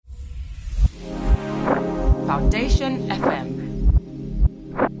Foundation FM.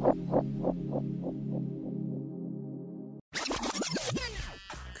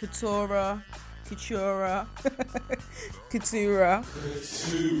 Coutura.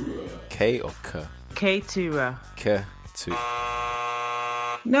 K or K? Coutura. K.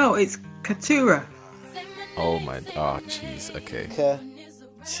 No, it's Coutura. Oh my, jeez, okay.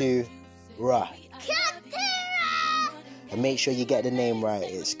 Coutura. And make sure you get the name right.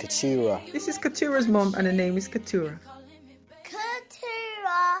 It's Coutura. This is Coutura's mom, and her name is Coutura.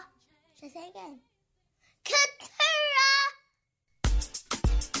 Coutura. Should I say it again? Coutura.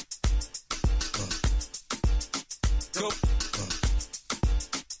 Go.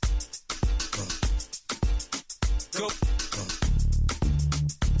 Go.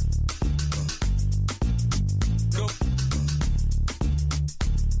 Go.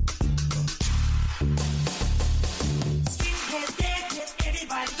 Skinhead dead,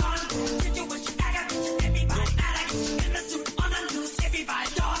 everybody gone. Situation I got, everybody out of it. In the suit, on the loose, everybody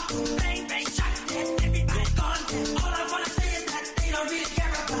gone. Bang, bang, shot dead, everybody gone. All I wanna say is that they don't really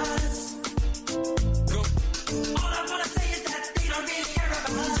care about us. Go. All I wanna say is that they don't really care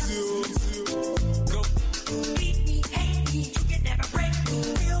about us. Go. Beat me, hate me, you can never break me.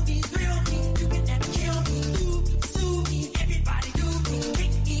 Thrill me, you can never kill me. Sue me, everybody do me.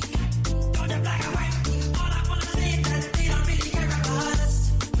 Pick me, cut me, don't black and white me. All I wanna say is that they don't really care about us.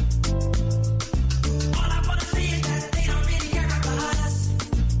 All I wanna say is that they don't really care about us.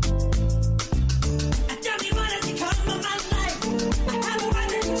 And tell me what has become of my life. I have a right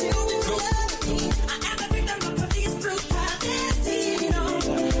to children who love me. I am a victim of police brutality.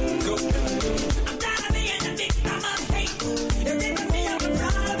 I'm tired of being a victim of hate. If they put me on the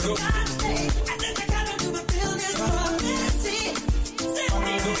proud of God's sake, I think I gotta do a bill this for mercy. Set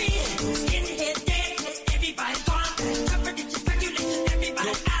me free. Skinhead dead, everybody gone. Suffragette speculation,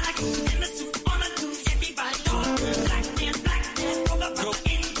 everybody alligator. In the suit, on the loose, everybody gone. Black man, roll up on the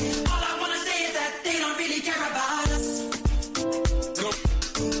end. All I wanna say is that they don't really care about us.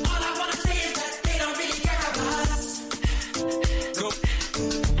 All I wanna say is that they don't really care about us.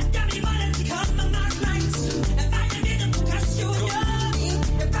 And tell me what has become of my rights. If I can get them to cast you on me,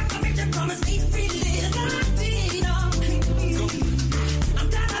 if I can make them promise me freely, and I did on me. I'm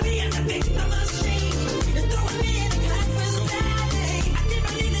tired of being a victim of shame. You're throwing me in a class with a bad name. I can't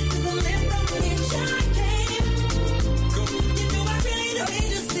believe it till the land from which I came. You know I really don't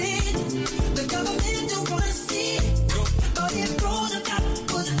hate to see it. The government don't wanna see it. But it froze up, that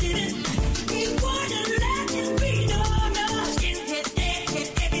was it. He wouldn't let it be, no. Skinhead dead,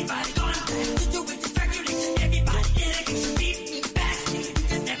 everybody gone. Situation speculation, everybody litigation. Beat me, bash me, you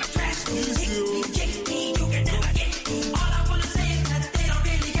can never trash me. Hit me, kick me, you can never get me. All I wanna say is that they don't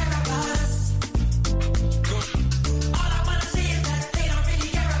really care about us. All I wanna say is that they don't really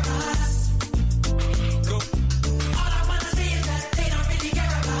care about us. All I wanna say is that they don't really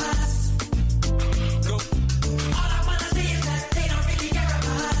care about us. All I wanna say is that they don't really care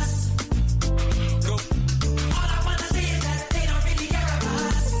about us. All I wanna say is that they don't really care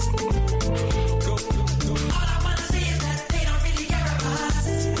about us. All I wanna say is that they don't really care about us.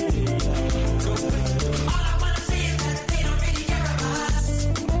 All I wanna say is that they don't really care about us.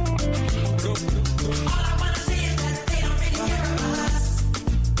 All I wanna say is that they don't really care about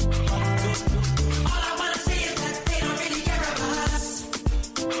us. All I wanna say is that they don't really care about us. All I wanna say is that they don't really care about us.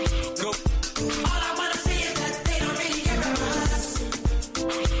 All I wanna say is that they don't really care about us. All I wanna say is that they don't really care about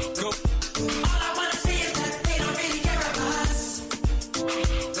us. All I wanna say is that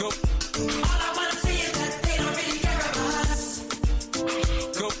they don't really care about us.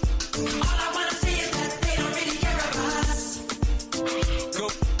 All I wanna say is that they don't really care about us. All I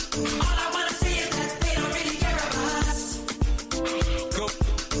wanna say is that they don't really care about us.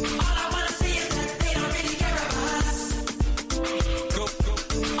 All I wanna say is that they don't really care about us. All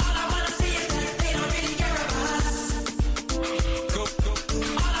I wanna say is that they don't really care about us.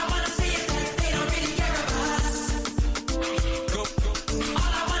 All I wanna say is that they don't really care about us. All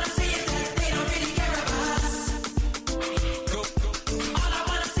I wanna say is that they don't really care about us. All I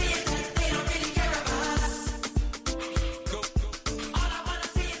wanna say is that they don't really care about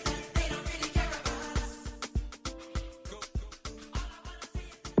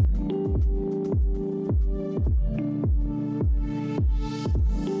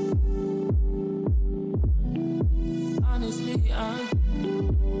Honestly, I'm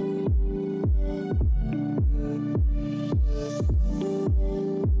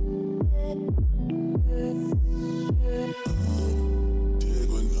Dig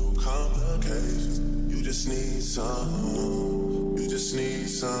with no complications. You just need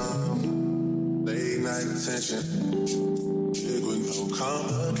some late night attention. Dig with no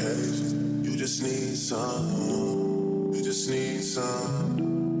complications. You just need some. You just need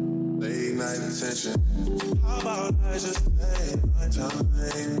some late night attention. How about I just take my time?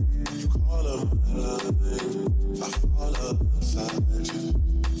 You call up my line, I fall up beside you.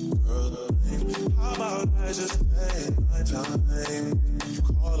 Girl, how about I just take my time? You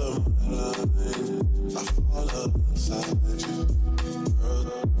call up my line, I fall up beside you. Girl,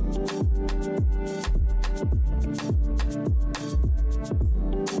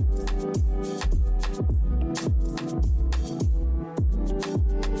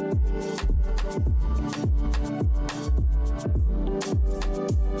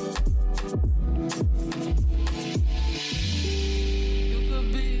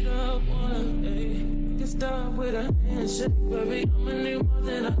 with a handshake, baby, I'ma need more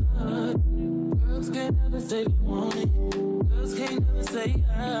than a hug. Girls can't never say they want it. Girls can't never say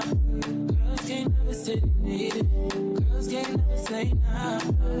yeah. Girls can't never say they need it. Girls can't never say nah.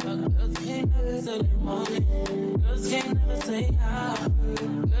 Girls can't never say they want it. Girls can't never say yeah.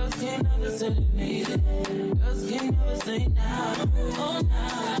 Girls can't never say they need it. Girls can't never say nah. Oh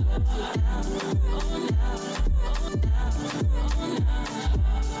nah, oh nah, oh nah, oh nah, oh nah.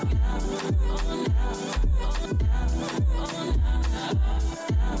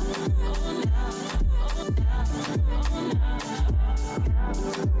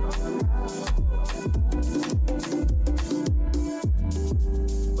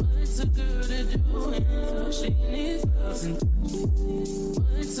 What's so good at doing? She needs love and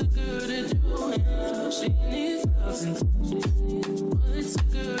what's so good at doing? She needs love and what's so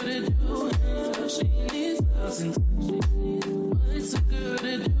good at doing? She needs love and what's so good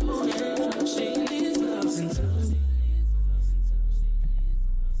at doing? She needs love and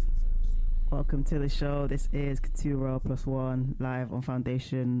Welcome to the show. This is Katura Plus One live on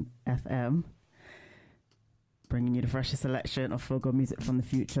Foundation FM, bringing you the freshest selection of feel-good music from the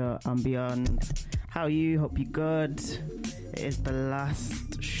future and beyond. How are you? Hope you're good. It is the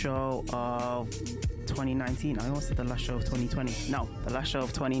last show of 2019. I almost said the last show of 2020. No, the last show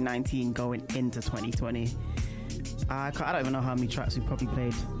of 2019 going into 2020. I don't even know how many tracks we probably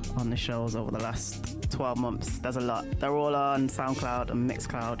played on the shows over the last 12 months. There's a lot. They're all on SoundCloud and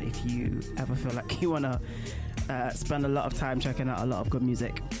Mixcloud if you ever feel like you want to spend a lot of time checking out a lot of good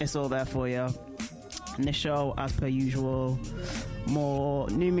music. It's all there for you. In this show, as per usual, more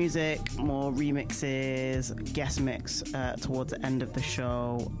new music, more remixes, guest mix towards the end of the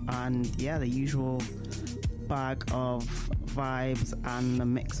show, and yeah, the usual bag of vibes and a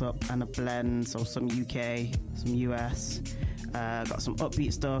mix-up and a blend. So some UK, some US, got some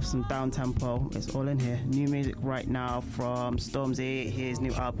upbeat stuff, some down-tempo. It's all in here. New music right now from Stormzy. His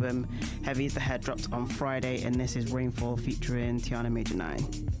new album, Heavy is the Head, dropped on Friday, and this is Rainfall featuring Tiana Major 9.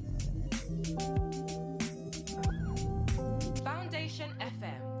 Foundation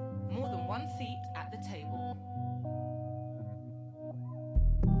FM, more than one seat at the table.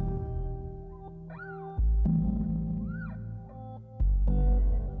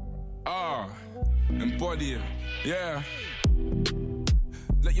 Embody it, yeah.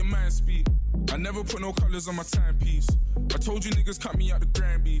 Let your man speak. I never put no colours on my timepiece. I told you niggas cut me out the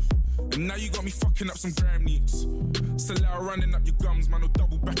grand beef, and now you got me fucking up some gram neats. Still out running up your gums, man, I'll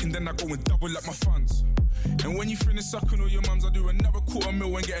double back and then I go and double up my funds. And when you finish sucking all your mums, I do another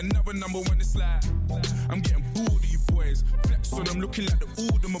 $250,000 and get another number when it's like I'm getting bored of you boys. Flex on them looking like the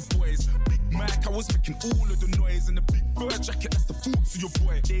old of my boys. Big Mac, I was making all of the noise. And the big fur jacket, that's the thoughts of your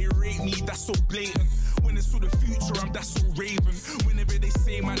boy. They rate me, that's so blatant. When it's for the future, I'm that so raven. Whenever they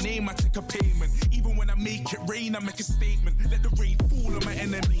say my name, I take a payment. Even when I make it rain, I make a statement. Let the rain fall on my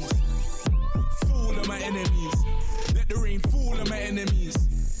enemies. Fall on my enemies. Let the rain fall on my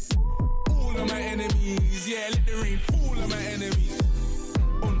enemies. All of my enemies. Yeah, let the rain fall on my enemies.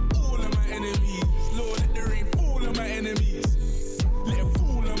 On all of my enemies. Lord, let the rain fall on my enemies. Let it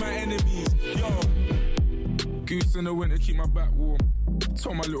fall on my enemies. Yo. Goose in the winter, keep my back warm.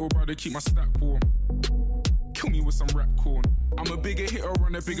 Told my little brother, keep my stack warm. Kill me with some rap corn. I'm a bigger hitter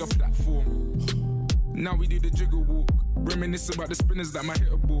on a bigger platform. Now we do the jiggle walk. Reminisce about the spinners that my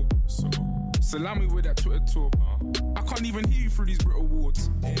hitter bought. So, salami with that Twitter talk. I can't even hear you through these Brit Awards.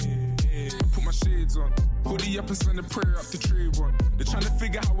 Put my shades on. Hoodie up and send a prayer up to Trayvon. They're trying to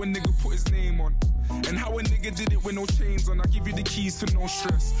figure how a nigga put his name on. And how a nigga did it with no chains on. I give you the keys to no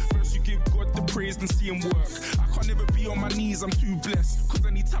stress. First you give God the praise and see him work. I can't ever be on my knees, I'm too blessed. Cause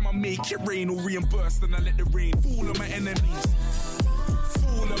anytime I make it rain or reimburse, then I let the rain fall on my enemies.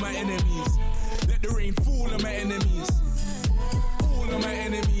 Fall on my enemies. Let the rain fall on my enemies. All of my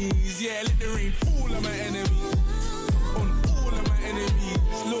enemies. Yeah, let the rain fall on my enemies. On all of my enemies.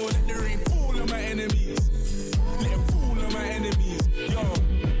 Lord, let the rain fall on my enemies. Let it fall on my enemies. Yo,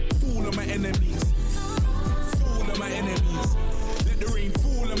 fall on my enemies.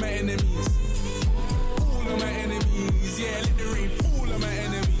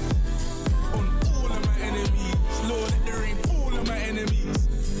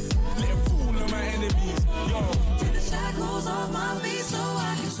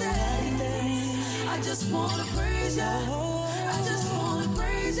 praise you. I just wanna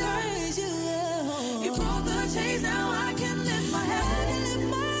praise you. You broke the chains, now I can lift my head.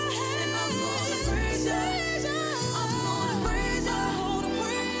 And I'm gonna praise you. I'm gonna praise you.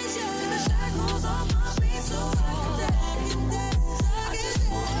 Till the shackles off my feet so I can dance. I just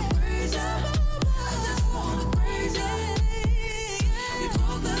wanna praise you. I just wanna praise you. You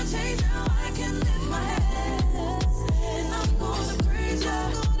broke the chains, now I can lift my head. And I'm gonna praise you.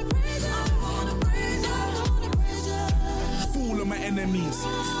 I'm gonna praise you. Fool of my enemies.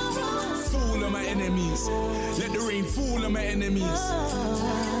 Fool of my enemies. Let the rain fall on my enemies.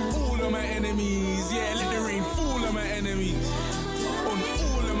 All of my enemies. Yeah, let the rain fall on my enemies. On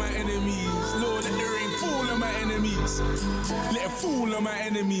all of my enemies. Lord, let the rain fall on my enemies. Let it fall on my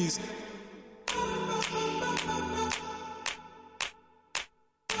enemies.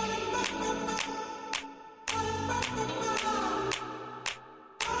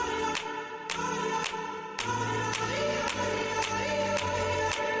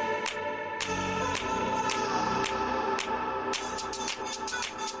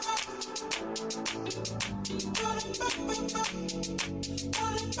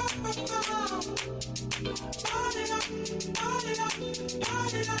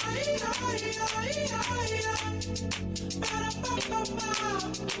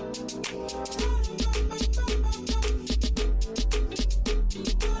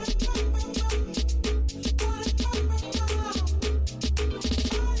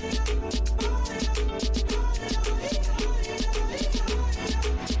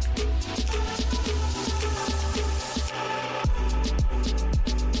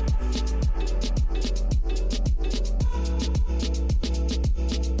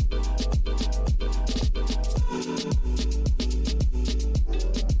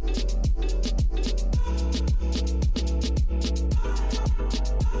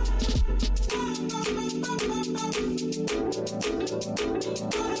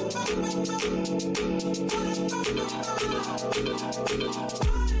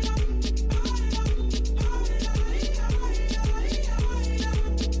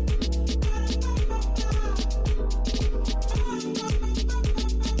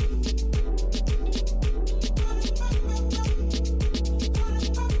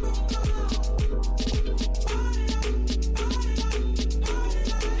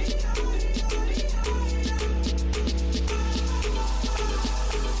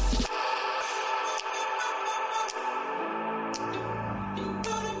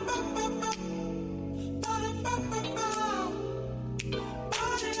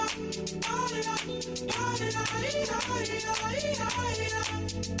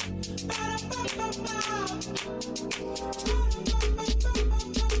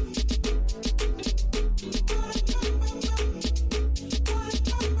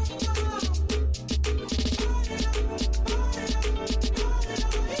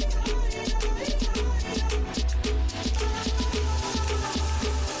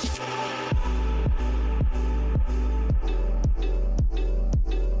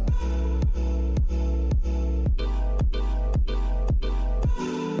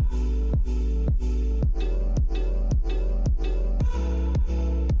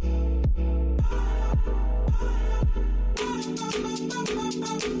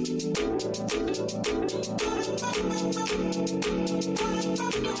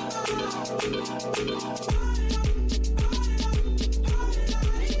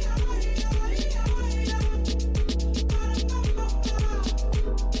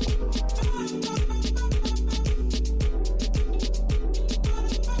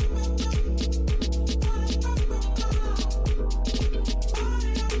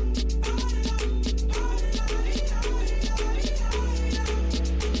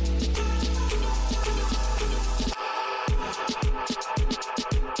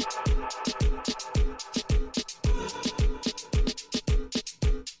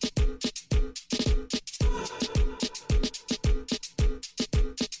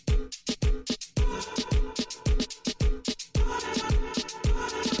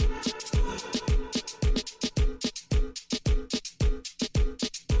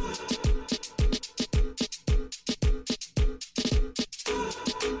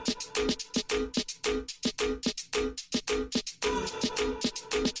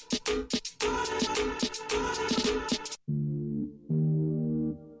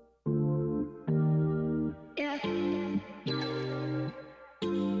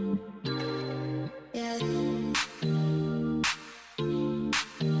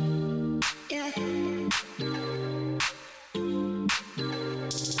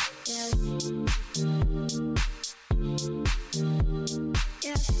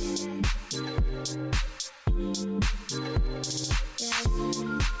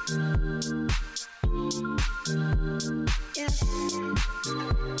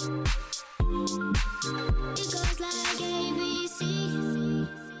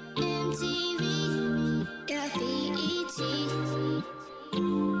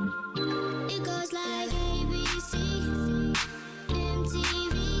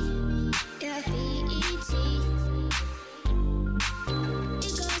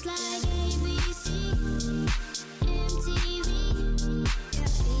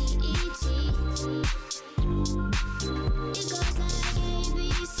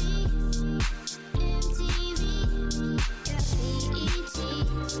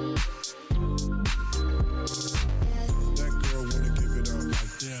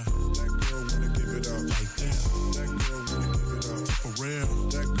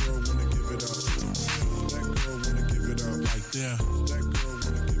 there. That girl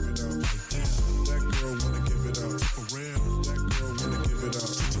wanna give it up like there. That girl wanna give it up for real. That girl wanna give it up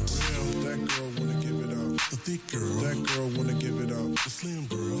for real. That girl wanna give it up. The thick girl. That girl wanna give it up. The slim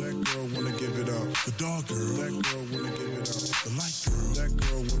girl. That girl wanna give it up. The dark girl. That girl wanna give it up. The light girl. That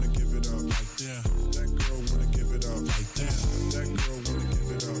girl wanna give it up like there. That girl wanna give it up like there. That girl wanna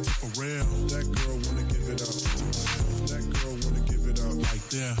give it up for real. That girl wanna give it up for real. That girl wanna give it up like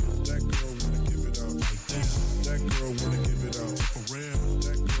there. That girl wanna give it up like there. That girl wanna give it up for real.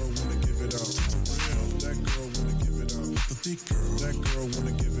 That girl wanna give it up for real. That girl wanna give it up. The thick girl. That girl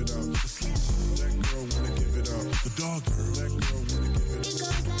wanna give it up. The slim. That girl wanna give it up. The dark girl. That girl wanna give it up. It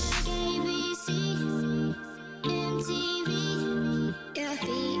goes like ABC, MTV, yeah,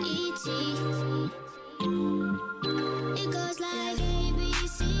 BET. It goes like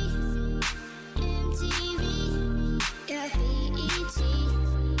ABC, MTV, yeah, BET.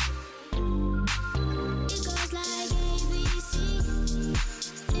 It goes like ABC,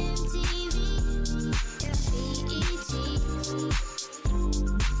 MTV, yeah, BET.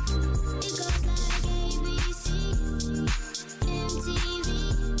 It goes like ABC, MTV,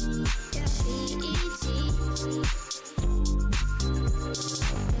 yeah, BET.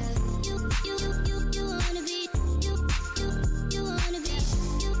 You wanna be, you wanna be,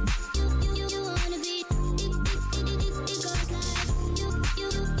 you wanna be. It goes like you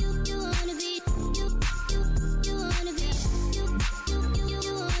wanna be, you wanna be,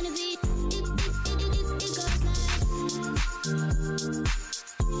 you wanna be. It goes like,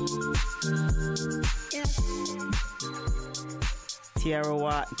 yeah. Tierra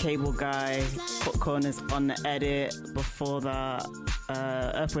Watt, Cable Guy, Cut Corners on the edit. Before that,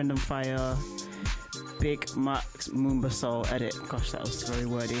 Earth, Wind and Fire, Big Max, Moomba Soul edit. Gosh, that was very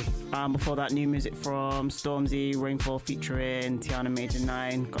wordy. Before that, new music from Stormzy, Rainfall featuring Tiana Major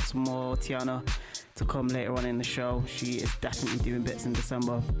 9. Got some more Tiana to come later on in the show. She is definitely doing bits in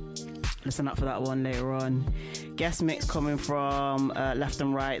December. Listen up for that one later on. Guest mix coming from Left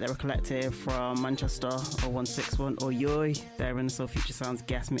and Right. They're a collective from Manchester, 0161 Oyoy. They're in the Soul Future Sounds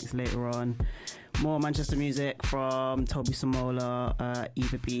guest mix later on. More Manchester music from Toby Samola,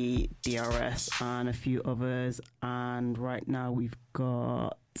 Eva B, DRS, and a few others. And right now we've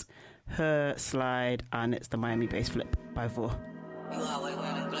got Her Slide, and it's the Miami Bass Flip by Vor. You always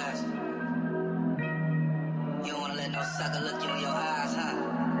wear the glasses. You don't wanna let no sucker look you in your eyes, huh?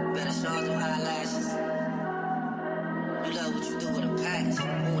 Better show them eyelashes. You love what you do with a patch.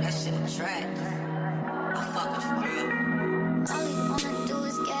 Ooh, that shit attractive. I fuck with you, girl. All we wanna do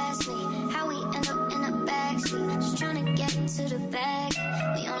is gas me. How we end up in the backseat, just tryna get to the bag.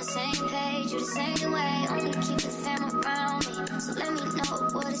 We on the same page, you the same way. Only keep the fam around me, so let me know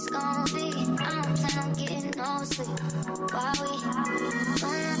what it's gonna be. I don't plan on getting no sleep while we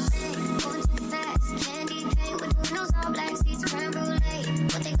doing our thing, going too fast. Candy paint with the windows all black, seats creme brulee.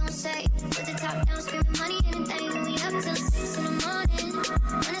 What they gon' say? Put the top down, screaming money, anything. We up till 6 in the morning.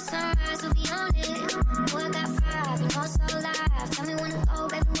 When the sunrise, we'll be on it. Boy, I got 5, you know it's so live. Tell me when to go,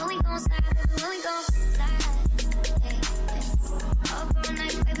 baby, when we gon' slide, baby, when we gon' slide. Hey, hey. Up all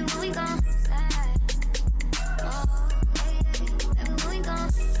night, baby, when we gon' slide. Oh, hey, hey, baby, when we gon'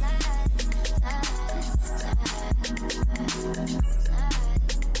 slide, slide, slide, slide.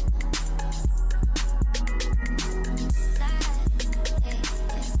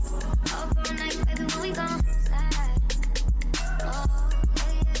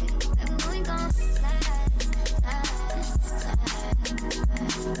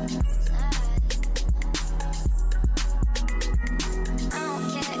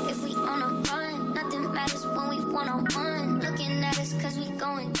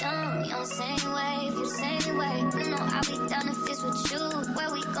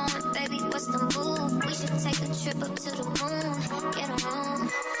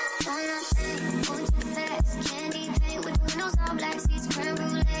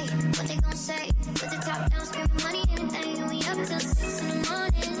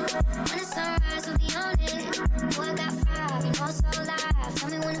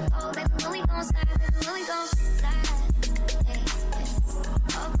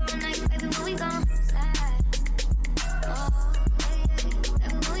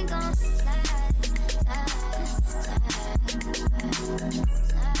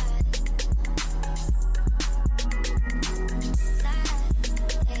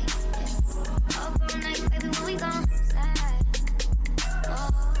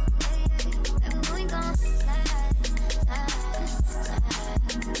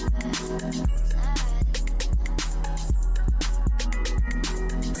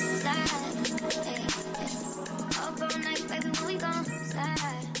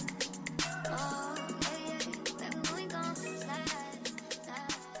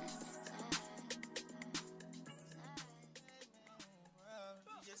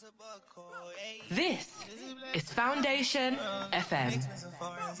 This is Foundation FM.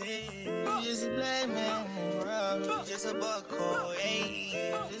 Just a black man in the world, just a buck hole, ayy.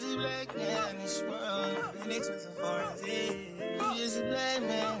 Just a black man in this world, an expensive foreign thing. Just a black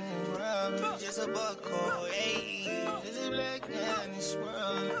man in the world, just a buck hole, ayy. Just a black man in this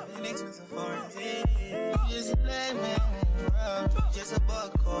world, an expensive foreign thing. Just a black man in the world, just a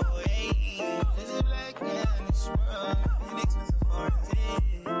buck hole, ayy. Just a black man in this world, an expensive foreign thing.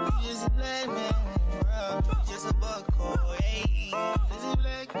 Just a black man in the world, just a buck hole, ayy. Just a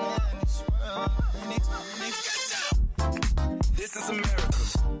black man in this world, an expensive. This is America.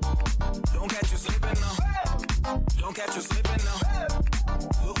 Don't catch you slipping now. Don't catch you slipping now.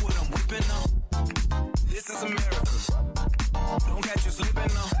 Look what I'm whipping now. This is America. Don't catch you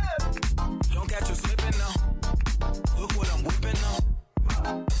slipping now. Don't catch you slipping now. Look what I'm whipping now.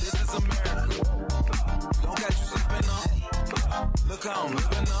 This is America. Don't catch you slipping now. Look how I'm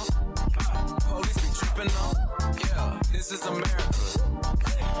living now. Police be tripping now. Yeah, this is America.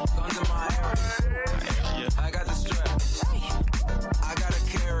 Guns in my area. I got the strap. I gotta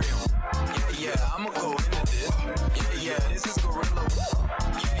carry 'em. Yeah, I'ma go into this. Yeah, this is gorilla.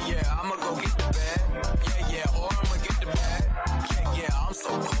 Yeah, I'ma go get the bag. Yeah, or I'ma get the bag. Yeah, I'm so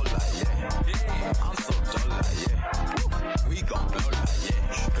cold like yeah. I'm so dull like yeah. We gon' blow like yeah.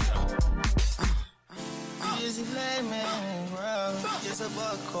 Just a black man in the world, just a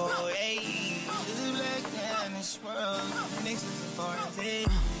buck hole, ayy. Just a black man in this world, an expensive foreign thing.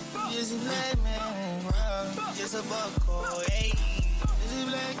 Just a black man in the world, just a buck hole, ayy. Just a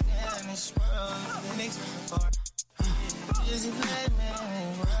black man in this world, an expensive foreign thing. Just a black man in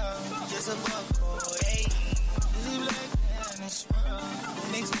the world, just a buck hole, ayy. Just a black man in this world,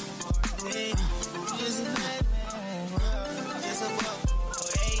 an expensive foreign thing. Just a black man in the world, just a buck hole,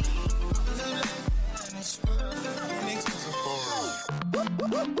 ayy. Just a black man in this world, an expensive foreign.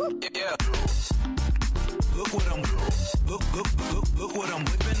 Yeah. Look what I'm look what I'm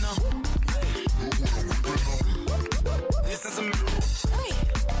whipping now. This is America.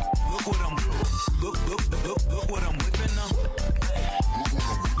 Look what I'm look what I'm whipping now.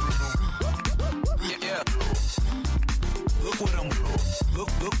 Yeah. Look what I'm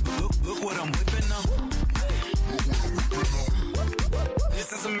look what I'm whipping now. This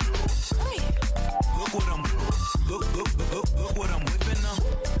is America. Look what I'm look what I'm whipping now.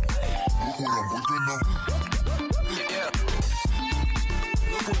 Look what I'm whipping now. Yeah.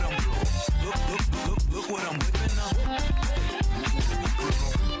 Look what I'm look what I'm whipping now.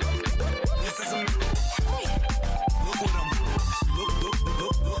 This is America. Look what I'm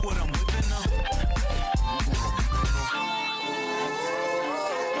look what I'm whipping now.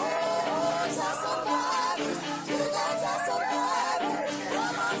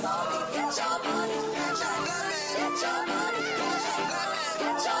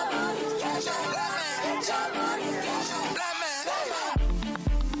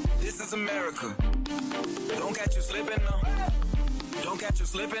 This is America. Don't catch you slipping now. Don't catch you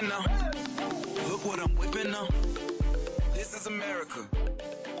slipping now. Look what I'm whipping now. This is America.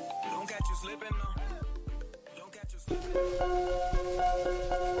 Don't catch you slipping now. Don't catch you slipping.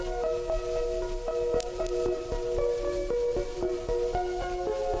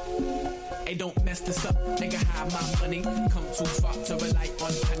 Hey, don't mess this up, nigga, hide my money. Come too far to rely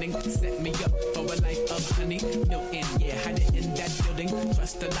on cunning. Set me up for a life of honey. Milton, yeah, hide it in that building.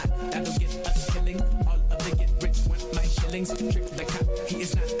 Trust a lot, that'll get us killing. All of the get rich want my shillings. Trick the cop, he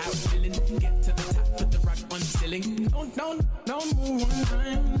is not out chilling. Get to the top, put the rock on ceiling. Don't move one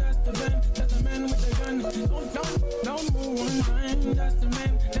time. That's the man, that's the man with the gun. Don't move one time. That's the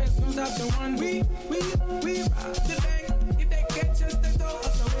man, that's gonna stop the one. We rob the bank. If they catch us, they throw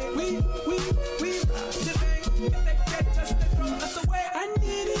us away. We rob the bank. If they catch us, they throw us away. I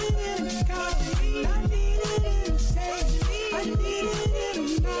need it in the coffee. I need it in the shade. I need it in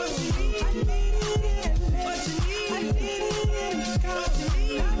the coffee. I need it in the what you need. I need it in the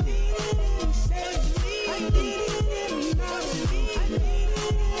coffee. I need it in the shade. I need it in the coffee. I need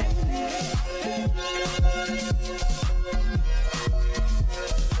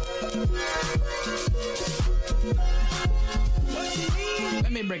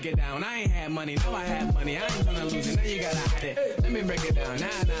Let me break it down. I ain't had money, now I have money. I ain't tryna lose it, now you gotta hide it. Let me break it down.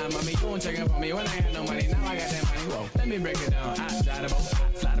 Nah, mommy, you won't check up on me when I had no money. Now I got that money. Whoa. Let me break it down. I drive the boat,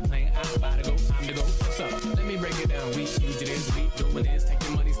 I fly the plane, I buy the go, I'm the go. What's up? Let me break it down. We fugitives, we doing this. Take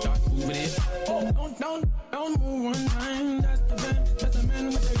your money, start moving it. Oh, don't move one time. That's the man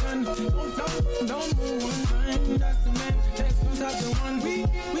with the gun. Don't move one time. That's the man that's gonna stop the one. We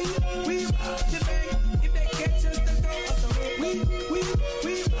rob the bank. If they catch us, they throw us away. We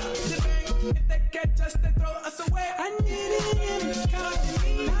rob the bank. If they catch us, they throw us away. I need it in the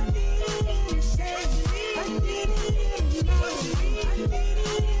coffee. I need it in the shade.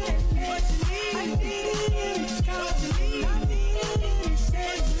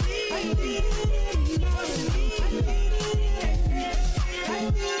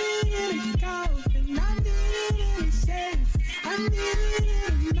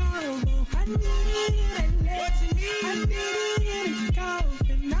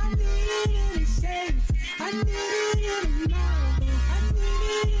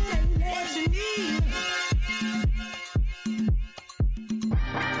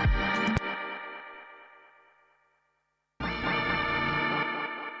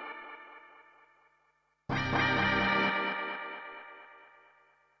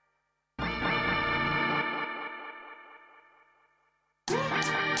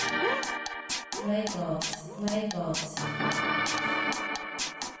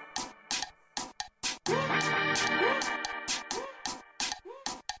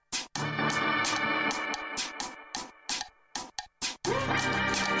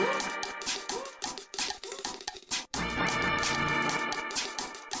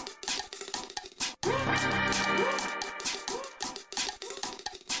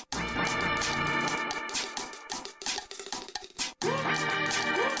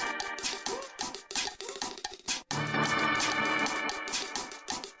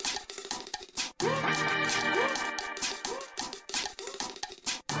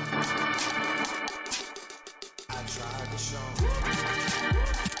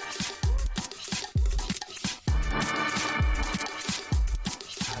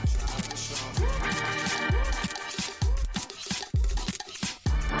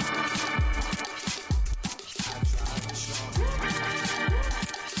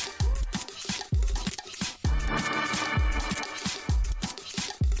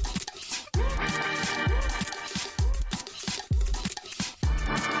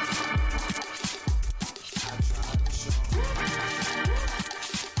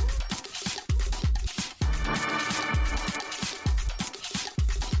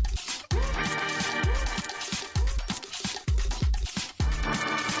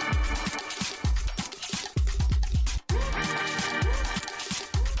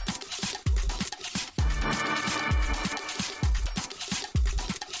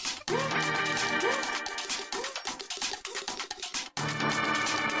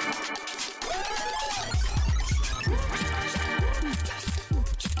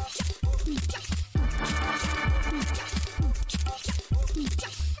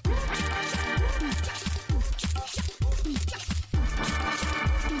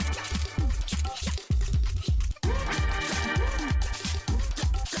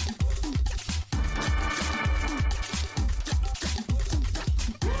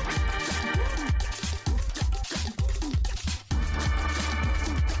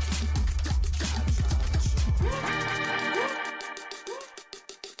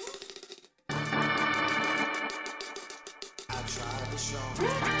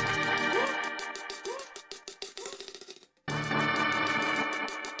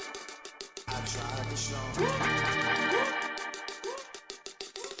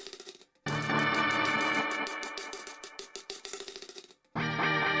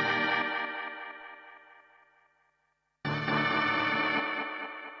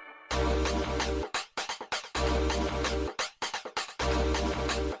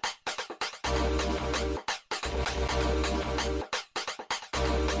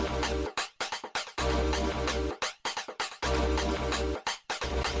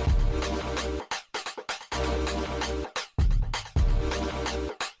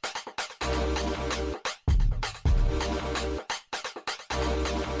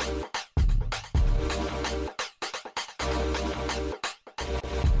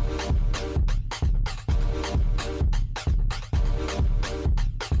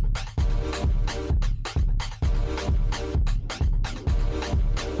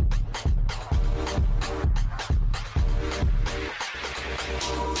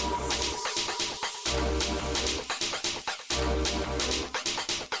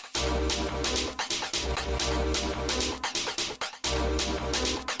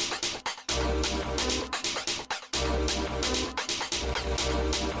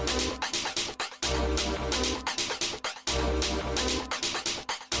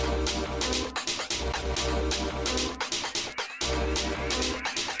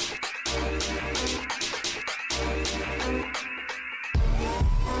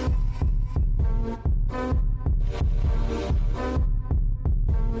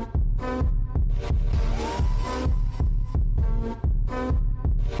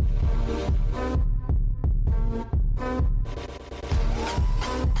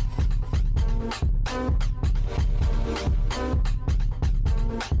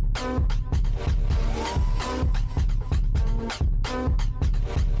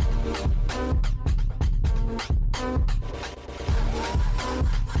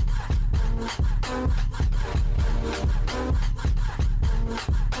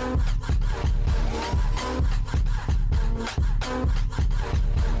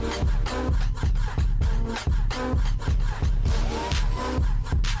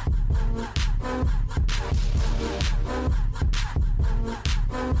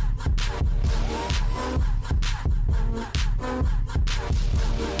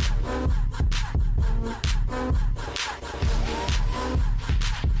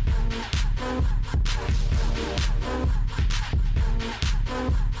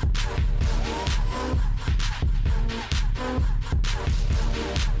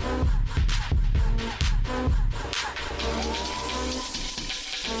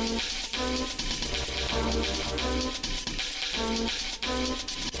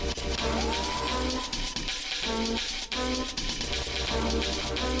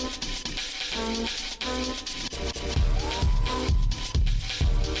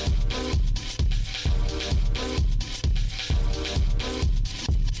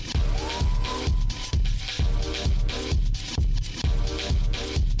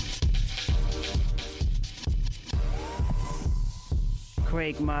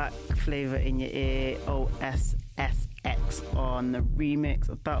 Big Mac, Flavor in Your Ear, OSSX on the remix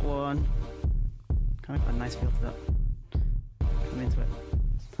of that one. Kind of got a nice feel to that. I'm into it.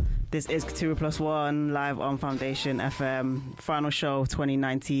 This is Katura Plus One, live on Foundation FM. Final show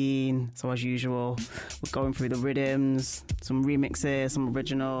 2019. So as usual, we're going through the rhythms, some remixes, some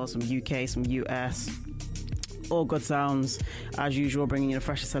originals, some UK, some US. All good sounds. As usual, bringing you the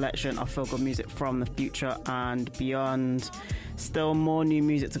freshest selection of feel-good music from the future and beyond. Still more new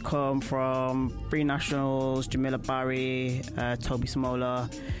music to come from Free Nationals, Jamila Barry, Toby Smola,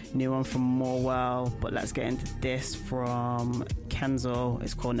 new one from Morwell. But let's get into this from Kenzo.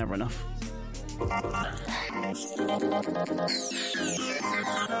 It's called Never Enough.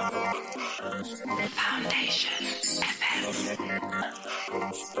 Foundation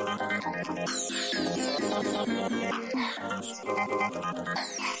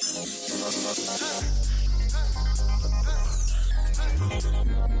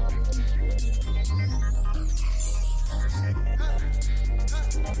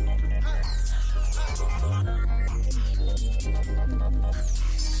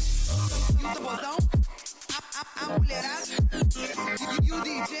You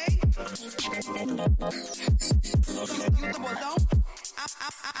DJ.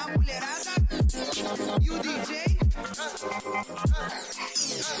 A mulherada. You DJ.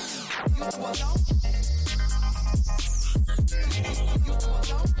 You the botão. You the botão.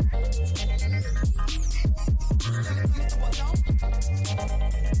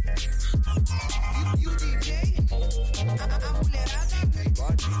 You DJ. A mulherada.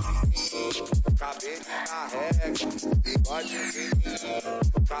 Cabelo na régua, bigode fininho.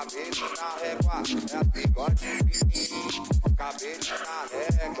 Cabelo na régua, é bigode fininho. Cabelo na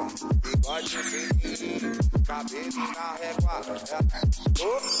régua, bigode fininho. Cabelo na régua, é cabelo na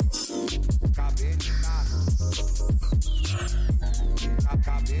cabelo na régua.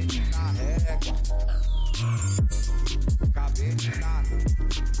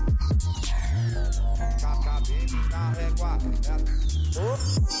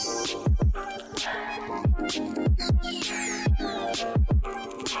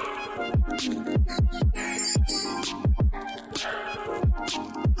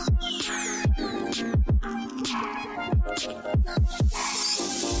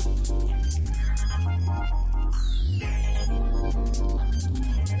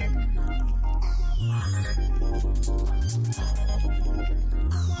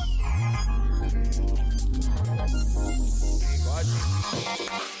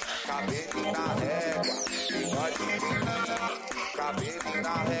 Cabelo na régua, cabelo na régua, bigode fininho. Cabelo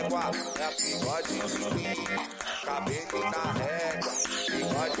na régua, é bigode fininho. Cabelo na régua,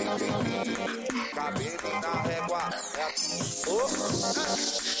 bigode fininho. Cabelo na régua, é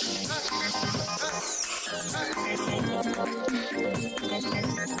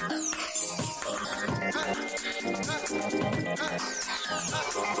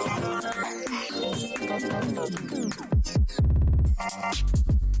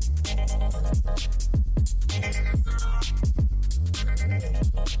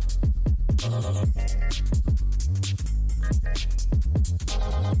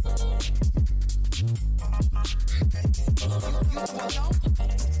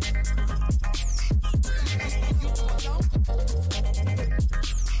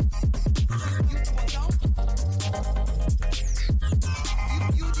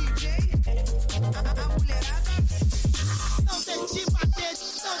Não deixe bater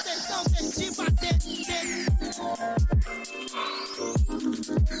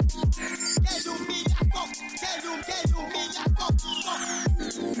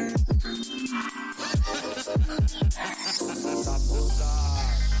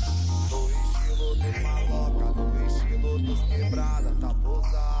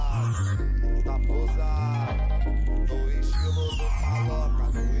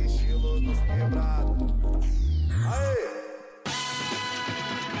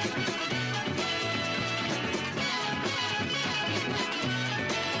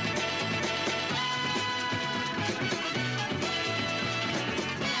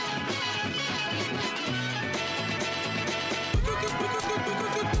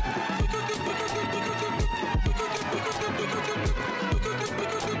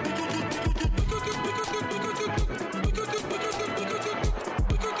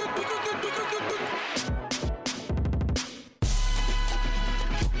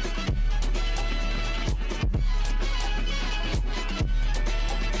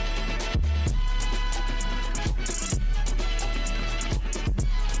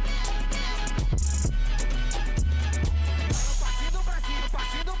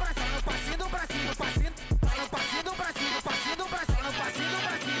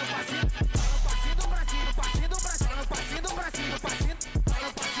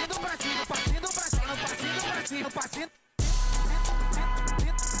pasito.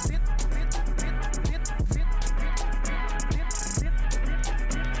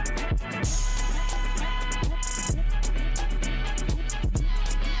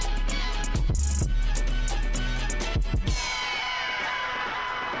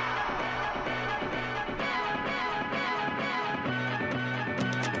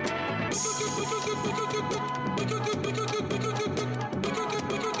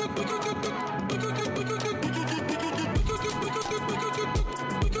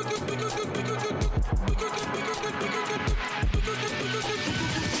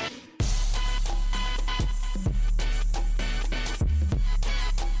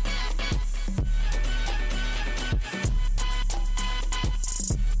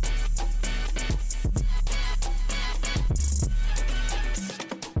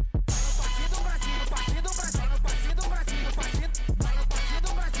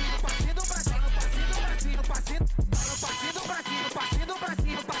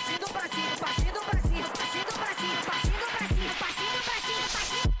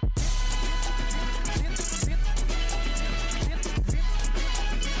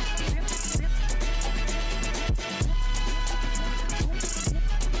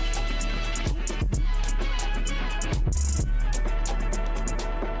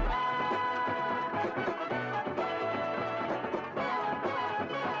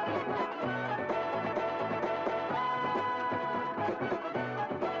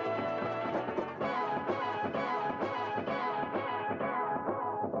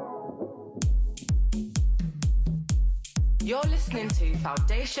 You're listening to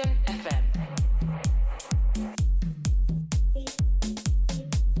Foundation FM.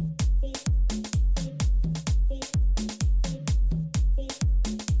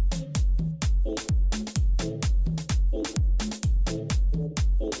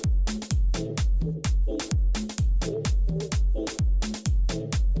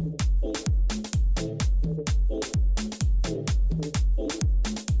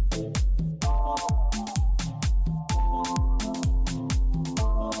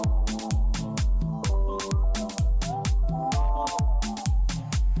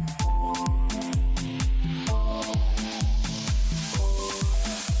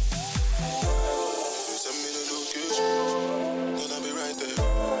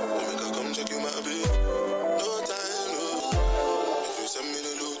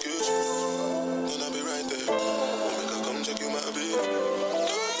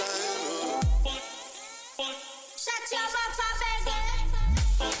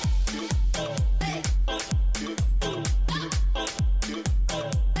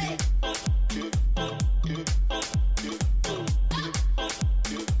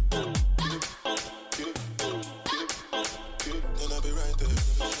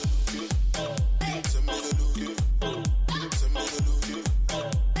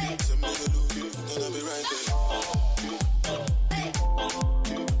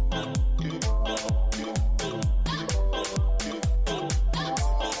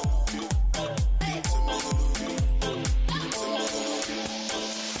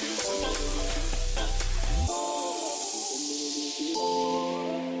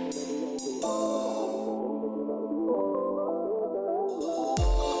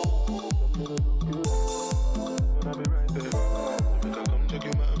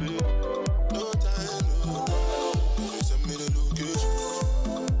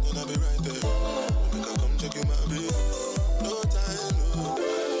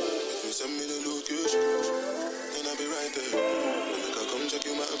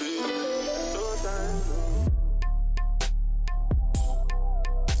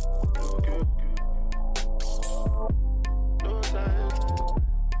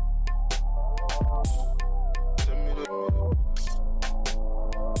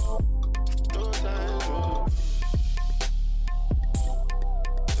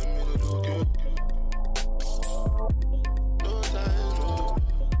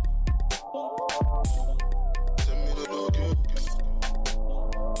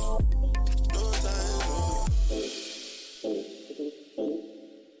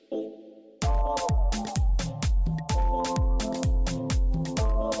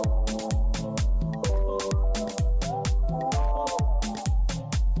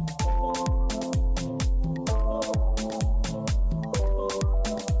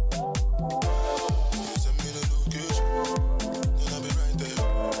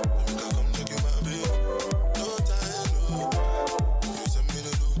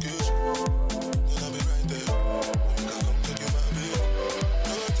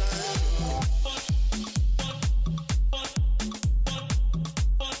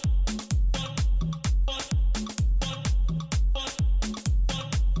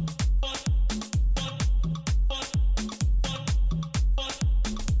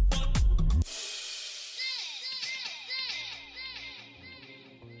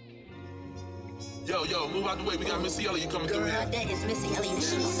 Yo, move out the way. We got Missy Elliott coming through here. That is Missy Elliott.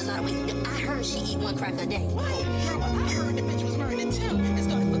 She lost a lot of weight. I heard she eat one crack a day. Girl, I heard the bitch was married to Tim and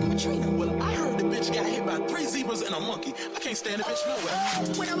started fucking with Trina. Well, I heard the bitch got hit by 3 zebras and a monkey. I can't stand the bitch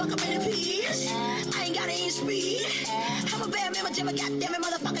nowhere. When I walk up in the piece, I ain't got an inch speed. I'm a bad man, Jimmy, goddamn it,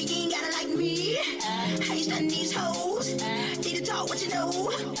 motherfucker, you ain't gotta like me. I ain't studying these hoes. Need to talk what you know.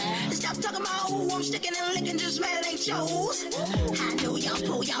 Stop talking about who I'm sticking and licking, just mad it ain't yours. I know y'all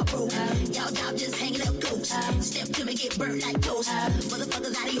pull, y'all broke. Y'all job just hanging up ghosts. Step to me, get burnt like toast.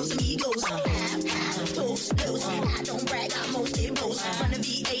 Motherfuckers adios amigos. Toast, toast. I don't brag, I mostly boast. From the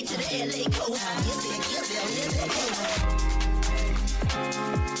VA to the LA coast.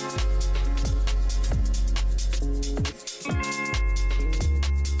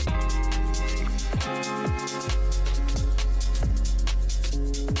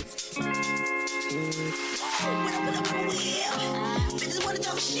 Bitches wanna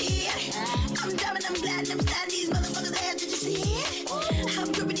talk shit. I'm driving, I'm gliding, I'm sliding these motherfuckers' ass. Did you see it?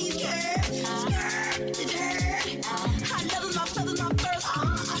 I'm gripping these curves. Skirt, did you heard? I love my feathers, my furs.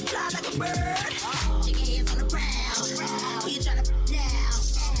 I fly like a bird. Chicken heads on the ground. Who you tryna now?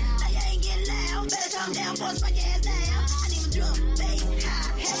 Now you ain't getting loud. Better calm down before I spike your ass down. I need a drum, bass,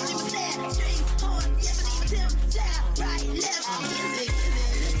 high, head, jump, stand, straight, hard, yes, I need a Tim, down, right, left, music,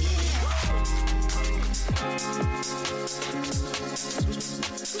 look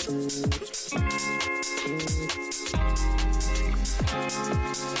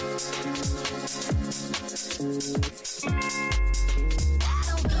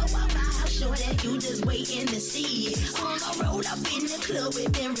you just waiting to see. On the road, up in the club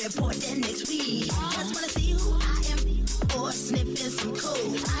with them report that next week. Just wanna see who I am or sniffing some coke.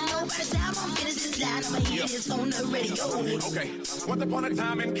 I know by the time I'm finished this line, I'ma hear this on the radio. Okay, once upon a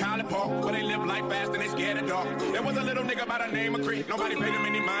time in College Park, where they live life fast and they scared of dark. There was a little nigga by the name of Creek. Nobody paid him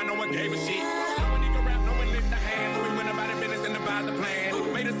any mind, no one gave a shit. No one nigga rap, no one lift a hand. So he went about his business and devised a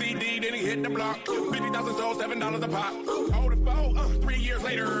plan. Made a CD, then he hit the block. 50,000 sold, $7 a pop. Hold the phone, 3 years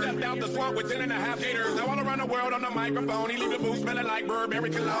later, stepped out the swamp with 10.5 gators. Now all around the world on the microphone, he leave the booth smelling like Burberry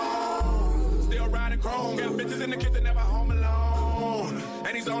cologne. Still riding chrome, got bitches in the kitchen, never home alone.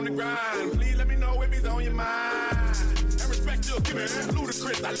 And he's on the grind, please let me know if he's on your mind. And respect you'll give it,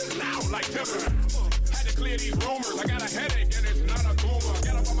 ludicrous, I look loud like timber. Had to clear these rumors, I got a headache and it's not a tumor.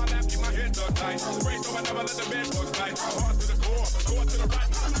 Get up on my lap, keep my head tucked tight. Spray so I never let the bed bug tight. Hard to the core, core to the right.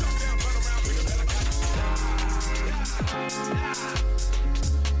 Jump down, turn around, bigger than a cat.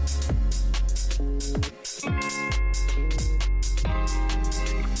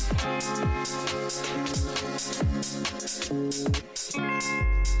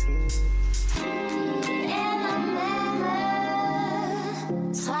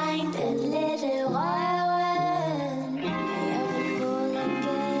 Trängte lite röven. Jag vill både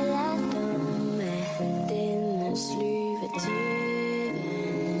gilla dem med dina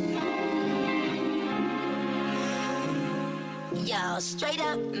Yo, straight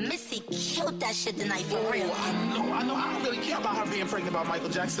up, Missy killed that shit tonight for real. I know. I don't really care about her being pregnant about Michael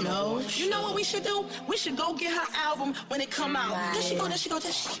Jackson. No. You know what we should do? We should go get her album when it come out. Right. There she go.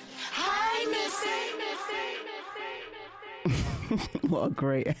 Hi, Missy. What a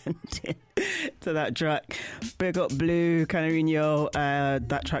great ending to that track. Big up Blue Canarino.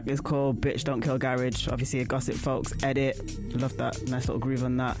 That track is called Bitch Don't Kill Garage. Obviously a Gossip Folks edit. Love that. Nice little groove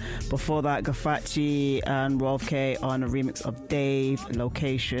on that. Before that, Gafachi and Rolf K on a remix of Dave,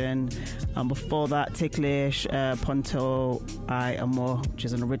 Location. And before that, Ticklish, Ponto I Amor, which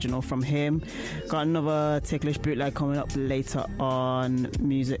is an original from him. Got another Ticklish bootleg coming up later on.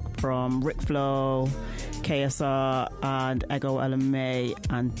 Music from Rick Flow, KSR and Ego LMA,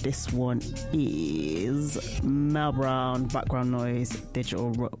 and this one is Mel Brown, Background Noise,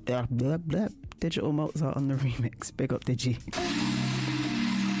 Digital Mozart on the remix. Big up Digi.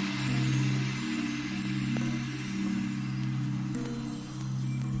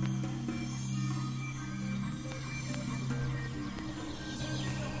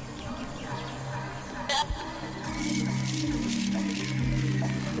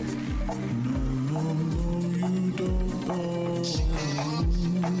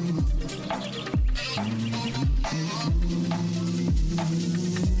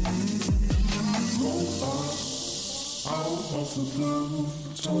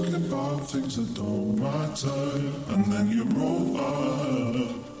 Talking about things that don't matter, and then you roll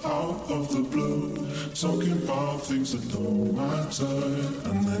out of the blue. Talking about things that don't matter,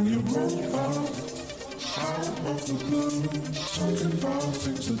 and then you roll out of the blue. Talking about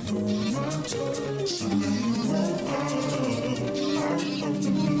things that don't matter, and then you roll out of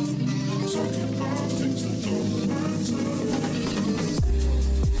the blue. Talking about things that don't matter.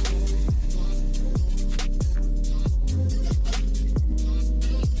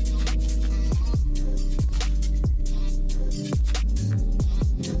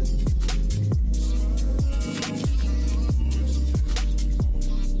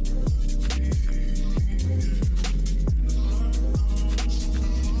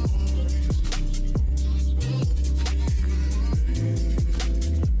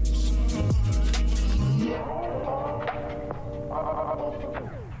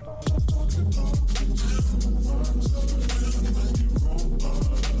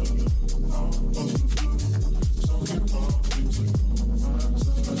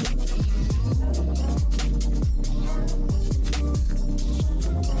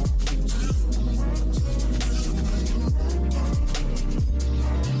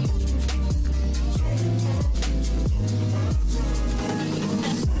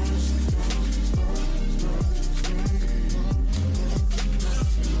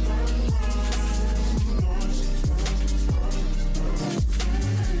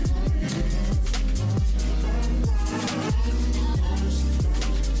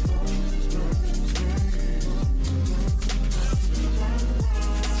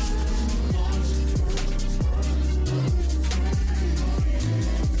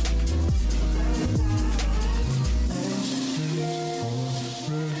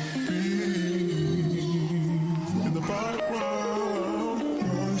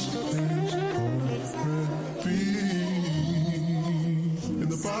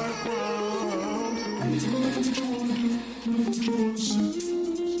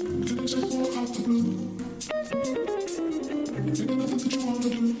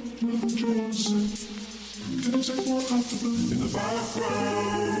 In the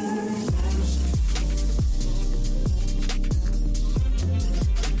background.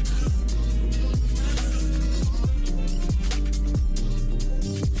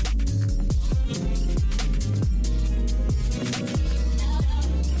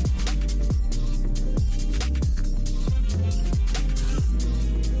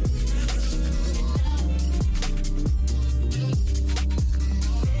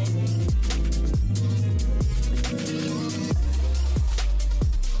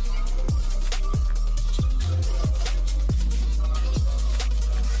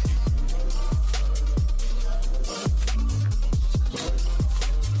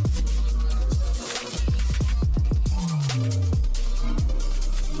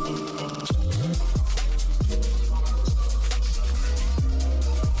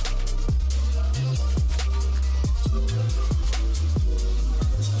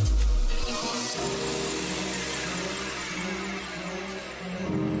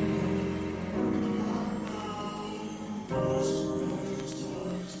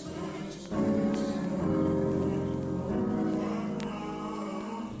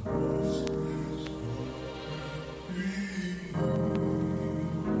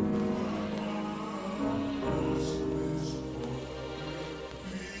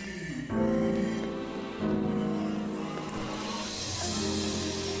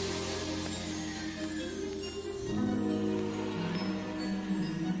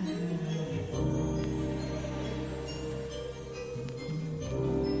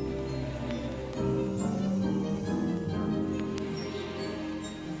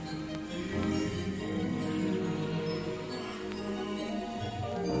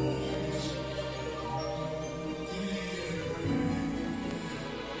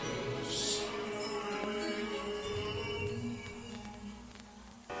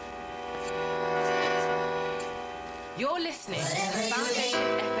 You're listening to Foundation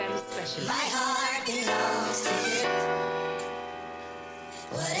FM Special. My heart belongs to you.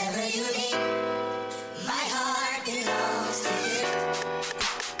 Whatever you need, my heart belongs to you.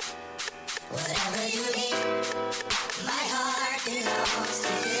 Whatever you need, my heart belongs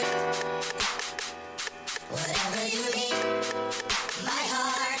to you. Whatever you need, my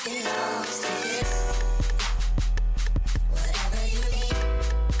heart belongs to you. Whatever you need,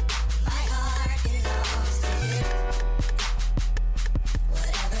 my heart belongs to you.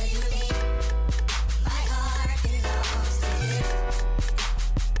 Whatever you need, my heart belongs to you.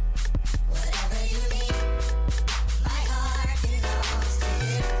 Whatever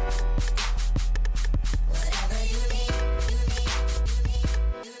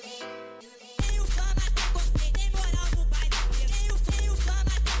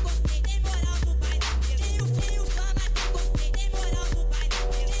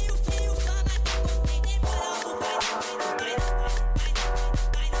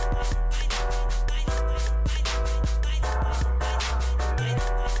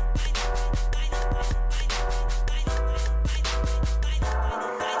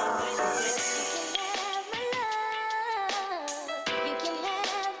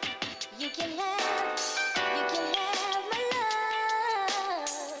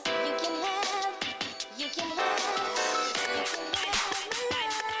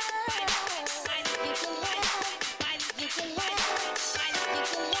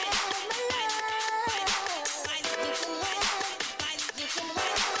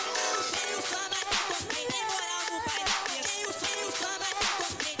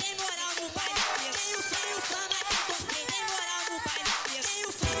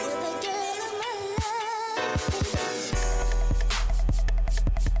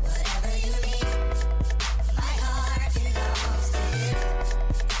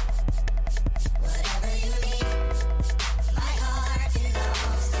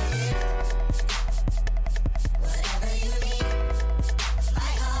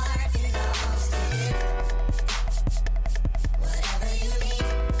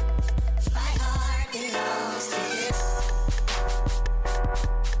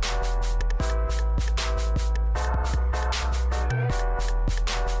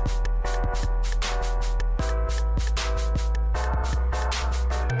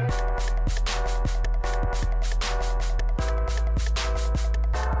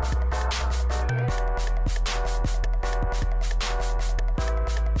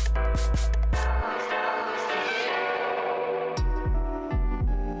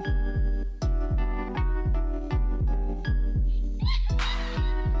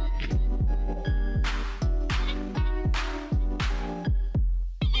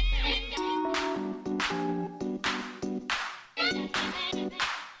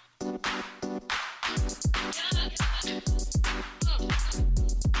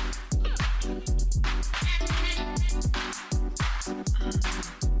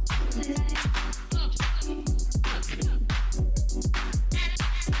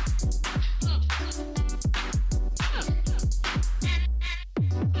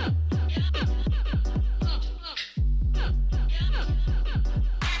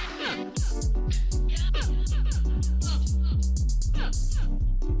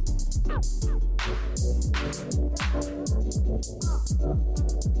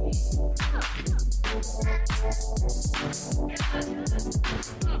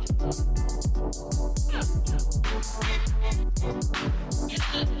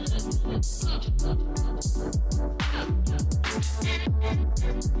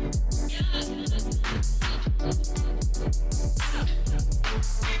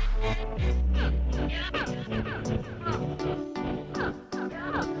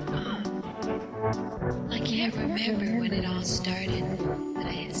I can't remember when it all started, but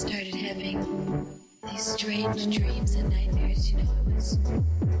I had started having these strange dreams and nightmares, you know, it was...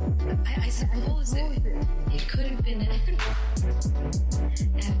 I suppose it could have been after the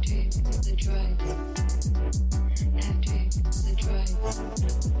drugs. After the drugs. After the drugs.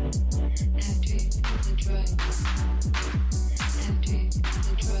 After the drugs.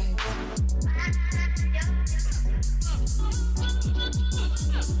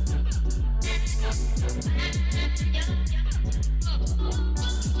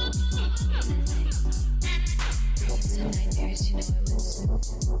 Dreams and nightmares, you know, it was...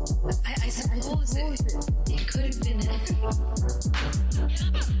 I suppose it could have been after...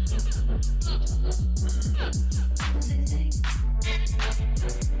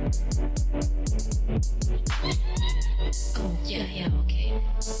 Oh, yeah, okay.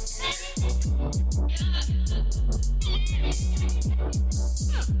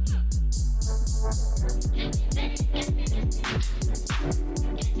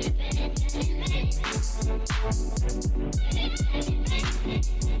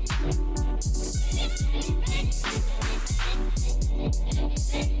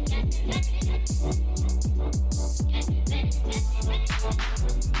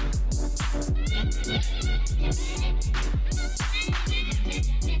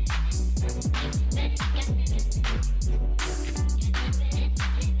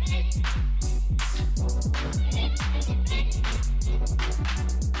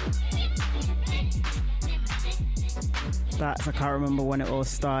 That's I Can't Remember When It All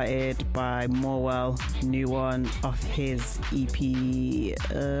Started by Morwell, new one off his EP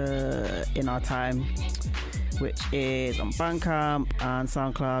In Our Time, which is on Bandcamp and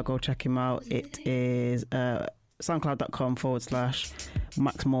SoundCloud. Go check him out. It is soundcloud.com/Max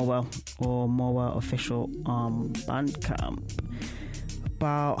Morwell or Morwell Official on Bandcamp.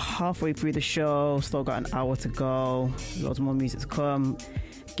 About halfway through the show, still got an hour to go, loads more music to come.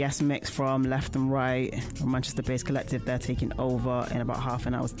 Guest mix from Left and Right, a Manchester-based collective. They're taking over in about half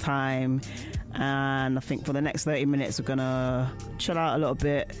an hour's time, and I think for the next 30 minutes we're gonna chill out a little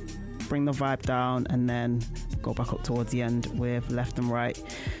bit, bring the vibe down, and then go back up towards the end with Left and Right.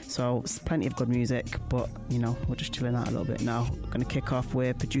 So it's plenty of good music, but you know, we're just chilling out a little bit now. We're gonna kick off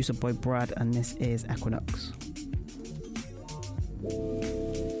with producer boy Brad, and this is Equinox.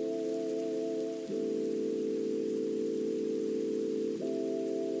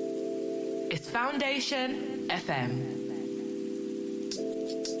 It's Foundation FM.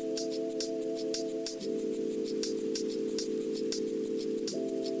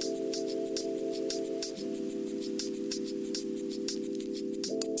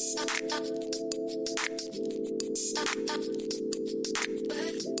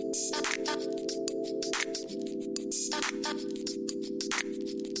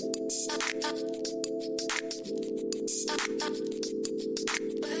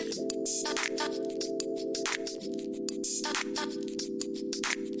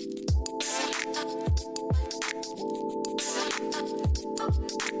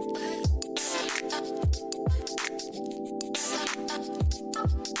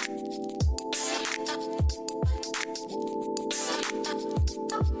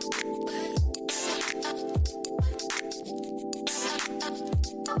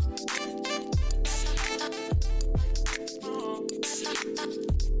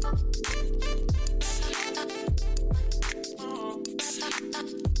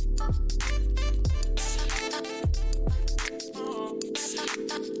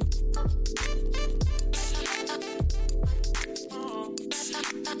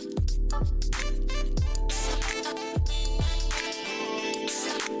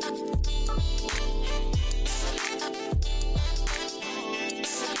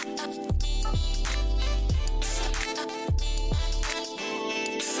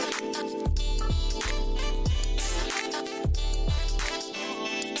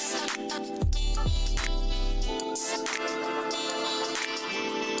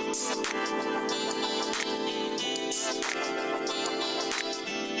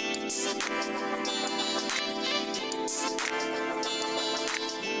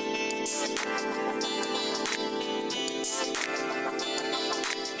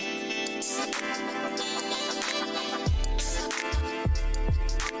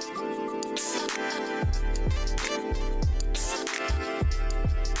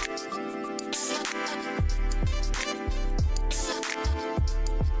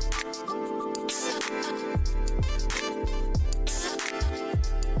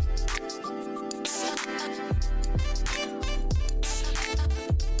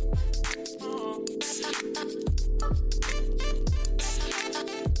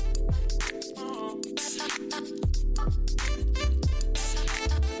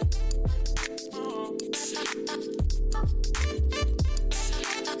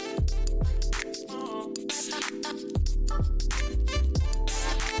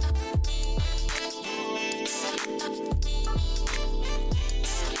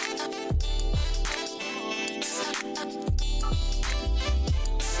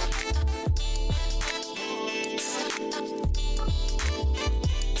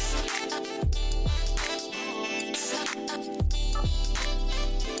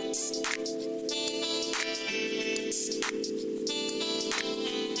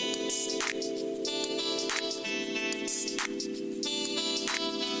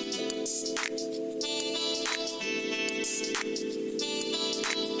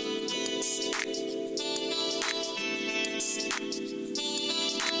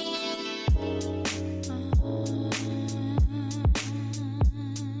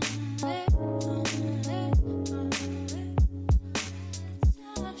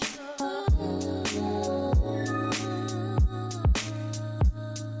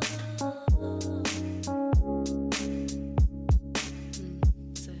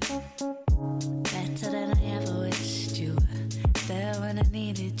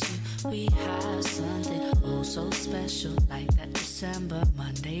 so special, like that December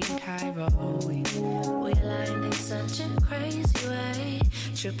Monday in Cairo. We align in such a crazy way.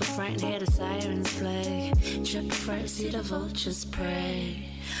 Triple fright, hear the sirens play. Triple fright, see the vultures prey.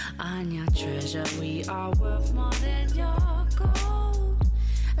 On your treasure, we are worth more than your gold.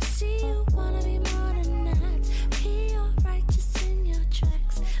 I see you wanna be more than that. Be all righteous in your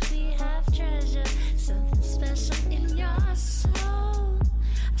tracks. We have treasure, something special in your soul.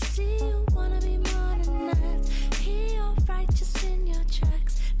 I see you wanna be more than that. Be all righteous in your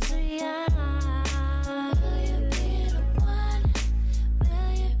tracks. So yeah. Will you be the one?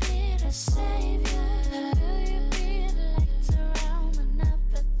 Will you be the savior? Will you be the light around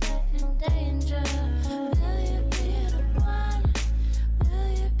whenever they're in danger? Will you be the one?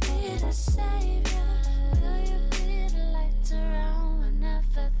 Will you be the savior? Will you be the light around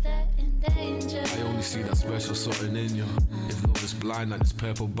whenever they're in danger? I only see that special something in you. If love is blind and this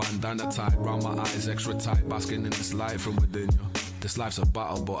purple bandana tied round my eyes, extra tight, basking in this light from within you. This life's a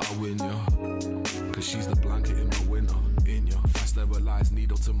battle, but I win you. Cause she's the blanket in my winter. In you, if I sterilize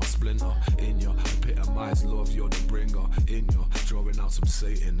needle to my splinter. In you, epitomize love, you're the bringer. In you, drawing out some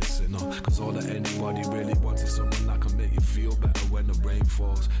Satan, the sinner. Cause all that anybody really wants is someone that can make you feel better when the rain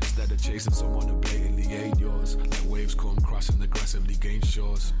falls. Instead of chasing someone who blatantly ain't yours. Like waves come crashing aggressively gain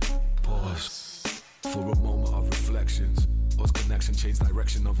shores. Pause for a moment of reflections. Us connection, change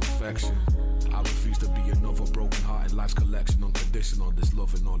direction of affection. I refuse to be another broken hearted life's collection. Unconditional, this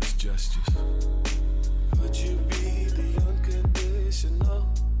love and all its gestures. Would you be the unconditional?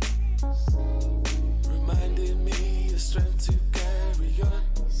 Reminding me of strength to carry on.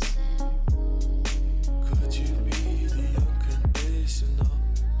 Could you be the unconditional?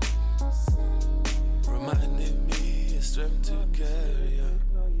 Reminding me of strength to carry on.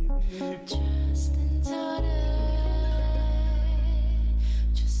 Just in today,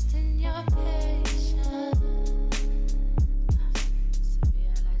 just in your patience.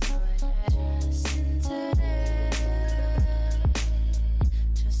 Just in today,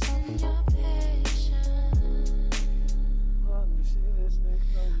 just in your patience.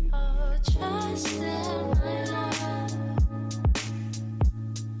 Oh, trust in my love.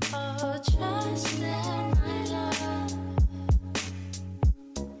 Oh, trust in my love.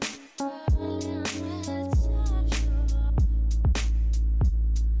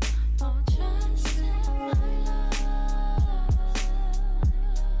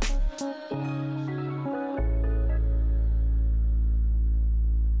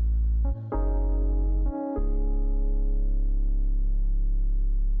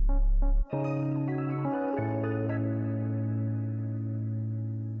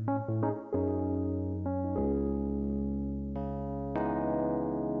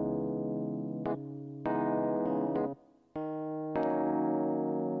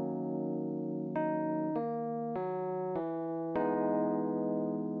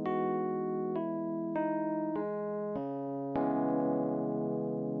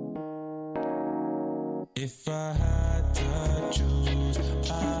 If I had to choose,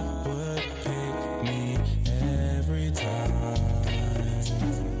 I would pick me every time.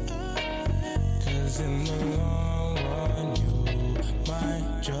 Cause in the long run, you might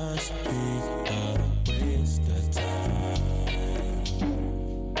just be a waste of time.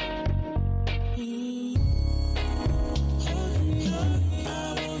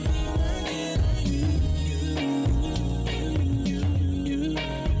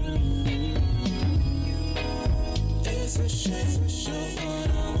 It's a shame, but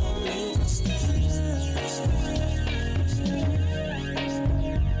I won't make a stand.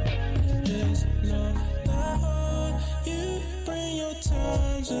 It's not that hard. You bring your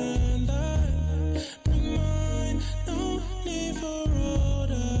times and I bring mine. No need for all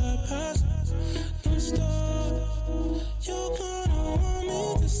the past. Don't stop. You're gonna want me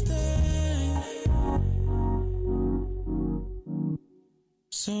to stay.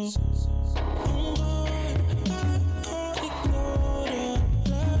 So I'm gone. I can't ignore the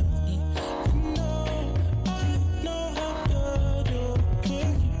blood. You know how good your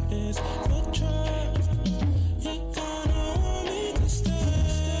cookie is. But trust, you're gonna want me to stay.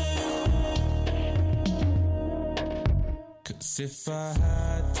 Cause if I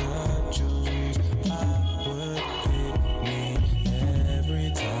had to choose, I would pick me every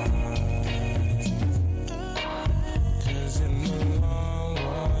time. Cause in the long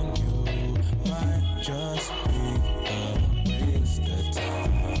run, you might just be a waste of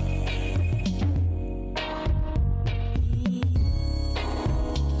time.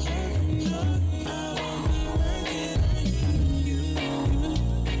 I won't be banking on you.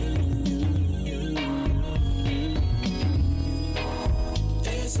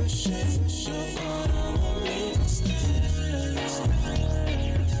 It's a shame, you're gonna want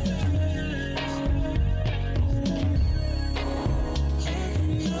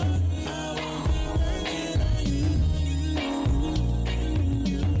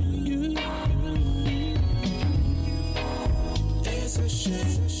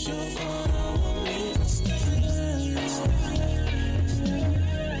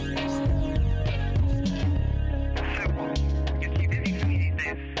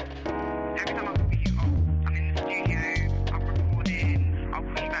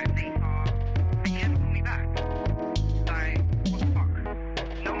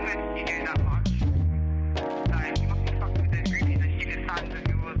you doing that much. Like, you must be fucking with those groupies and stupid fans of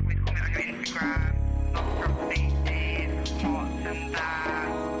yours, always comment on your Instagram, not from faces, hearts and that.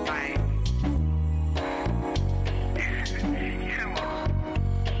 Like, you know what?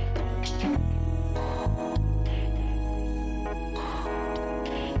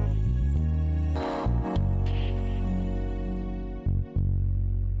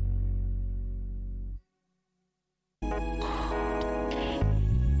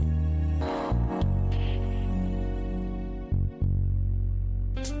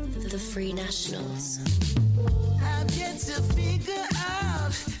 The Free Nationals. I've yet to figure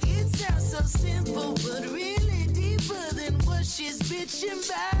out. It sounds so simple, but really deeper than what she's bitching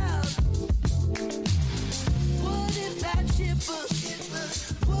about. What if I trip her?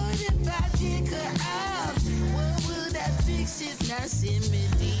 What if I dig her out? What will that fix if not send me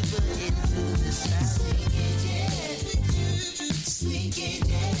deeper into the sky? Sweet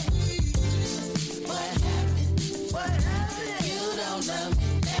yeah. What happened? What happened? You don't love me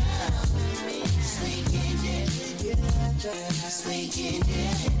now. Sweet yeah. Sweet yeah.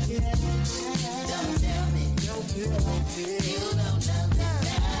 Don't tell me. You don't love me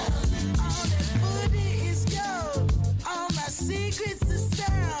now. All that footy is gold. All my secrets are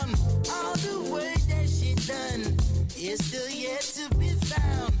sound. All the work that she done is still yet to be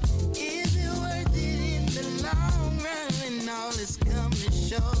found. Is it worth it in the long run when all is coming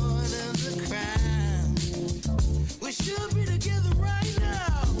short of the crown? We should be together right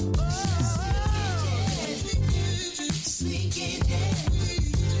now. Sweet yeah.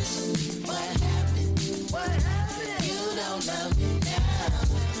 What happened? What happened? You don't love me now.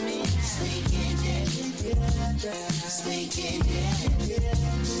 Sweet yeah. Sweet yeah.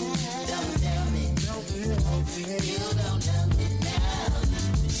 Don't tell me. You don't love me now.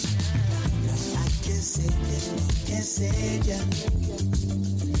 No, I can't save you. Can't save you.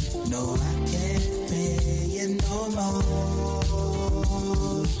 No, I can't pay you no more.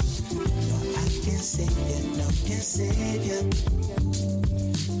 No, I can't save you. No, can't save you.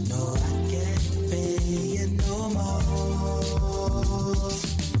 No, I can't pay you no more.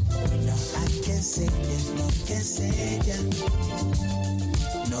 No, I can't save you. No, can't save you.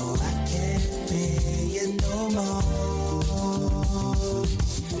 No, I can't pay you no more.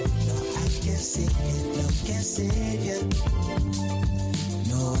 No, I can't save you. No, can't save you.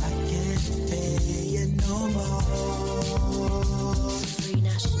 No, I can't pay you no more. Free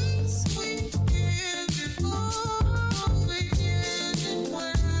Nationals.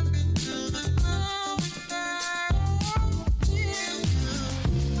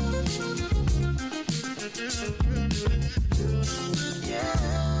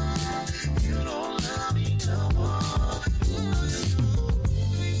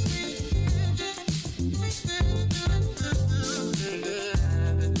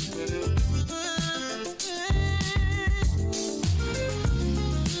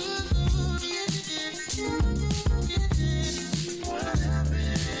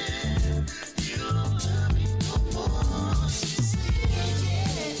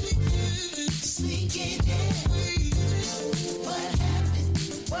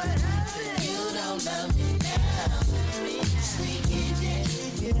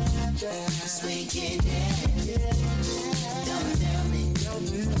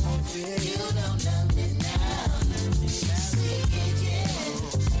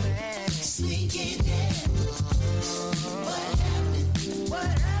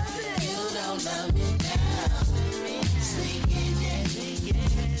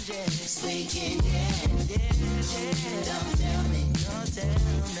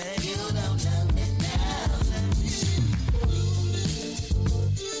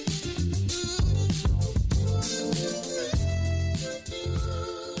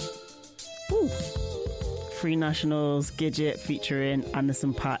 Free Nationals, Gidget featuring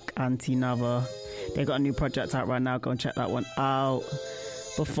Anderson .Paak and T Nava. They got a new project out right now. Go and check that one out.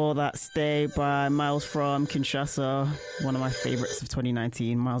 Before that, Stay by Miles from Kinshasa, one of my favorites of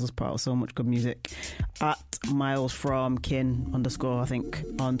 2019. Miles has put out so much good music. At Miles from Kin _ I think,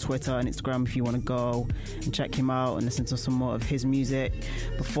 on Twitter and Instagram if you want to go and check him out and listen to some more of his music.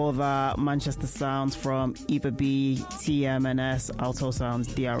 Before that, Manchester Sounds from Eva B, TMNS, Alto Sounds,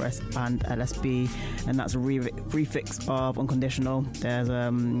 DRS and LSB, and that's a refix of Unconditional. There's a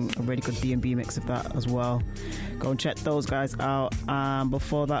really good D&B mix of that as well. Go and check those guys out.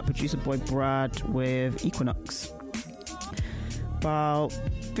 Before that, Producer Boy Brad with Equinox. about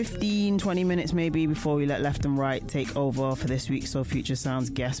 15-20 minutes maybe before we let Left and Right take over for this week's So Future Sounds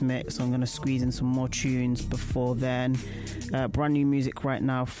guest mix. So I'm going to squeeze in some more tunes before then. Brand new music right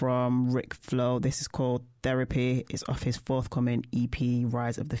now from Rick Flow. This is called Therapy. It's off his forthcoming EP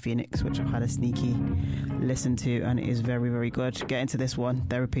Rise of the Phoenix, which I've had a sneaky listen to, and it is very, very good. Get into this one,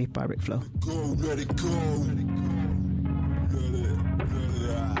 Therapy by Rick Flow. Go, let it go.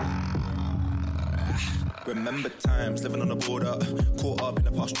 Remember times living on the border, caught up in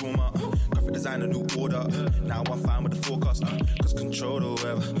the past trauma. Graphic design, a new order. Now I'm fine with the forecast, cause control the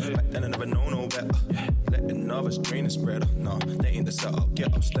weather. Back then I never know no better. Letting others drain and spread. No, they ain't the setup.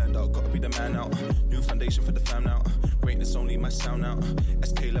 Get up, stand up, gotta be the man out. New foundation for the fam now. Greatness only my sound now.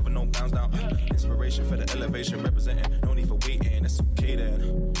 SK level, no bounds now. Inspiration for the elevation, representing. No need for waiting, it's okay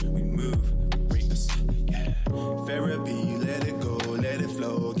then. We move, greatness. Yeah. Therapy, let it go, let it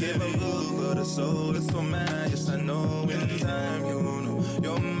flow. Give a move for the soul, it's for man. Yes, I know. In time, you know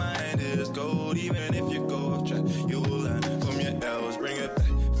your mind is gold. Even if you go off track, you'll learn from your L's. Bring it back.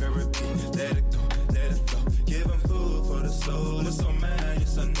 Therapy, let it go, let it flow. Give them food for the soul, it's for man.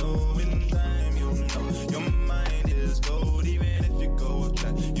 Yes, I know. In time, you know your mind is gold. Even if you go off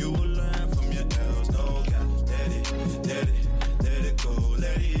track, you will learn from your L's. No cap, let it go, let it go,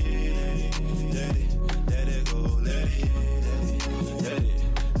 let it go, let it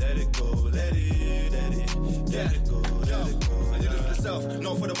go. I did it for the self,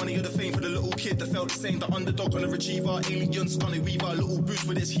 not for the money or the fame. For the little kid that felt the same, the underdog on the retriever, alien stunning weaver, little boost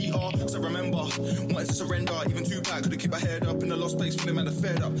with his heater. So remember, wanted to surrender, even too bad, couldn't keep my head up in the lost place, feeling man of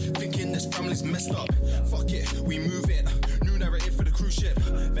fed up, thinking this family's messed up. Fuck it, we move it. New narrative for the cruise ship,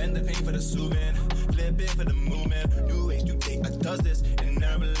 vend the pain for the soothing, flip it for the movement. New age, new take, I does this, and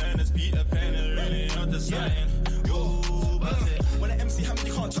never learn as Peter Pan and really understand. Yo, buzz it. When I MC, how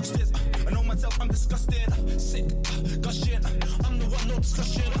many can't touch this? I know myself, I'm disgusted. Sick, gushing. I'm the one, no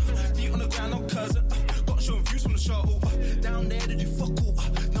discussion. Feet on the ground, no cousin. Got showing views from the shuttle. Down there, did you fuck all?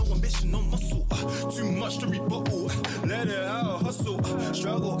 No ambition, no muscle. Too much to rebuttal. Let it out, hustle.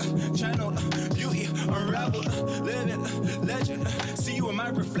 Struggle, channel, beauty, unravel. Live it, legend. See you in my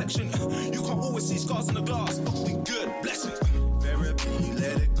reflection. You can't always see scars on the glass, but we good, blessings. Therapy,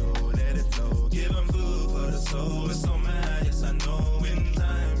 let it go, let it flow. Give them food for the soul. It's so mad, yes I know. In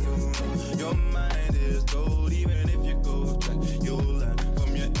time, you know your mind is gold. Even if you go back, you'll learn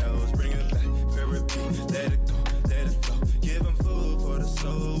from your L's. Bring it back, therapy, let it go, let it flow. Give them food for the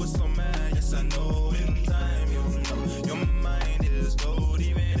soul. It's so mad, yes I know. In time, you know your mind is gold.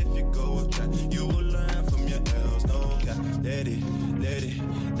 Even if you go back, you will learn from your L's. No cap, let it go,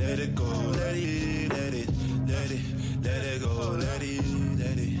 let it go,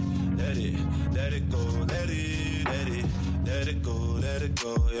 let it go, let it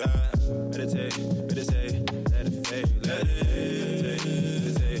go, yeah. Meditate, let it fade, let it meditate,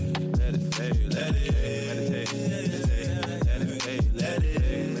 let it fade, let it meditate, let it fade, let it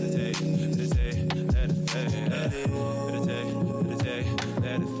meditate, let it fade, let it meditate,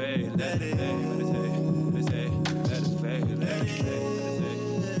 let it fade, let it meditate, let it fade, let it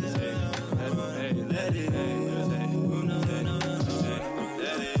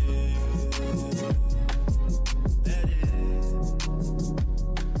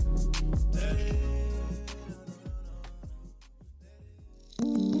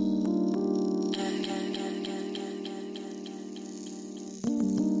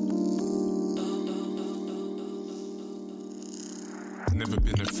Never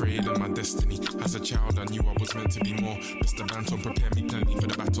been afraid of my destiny. As a child, I knew I was meant to be more. Mr. Banton prepared me plenty for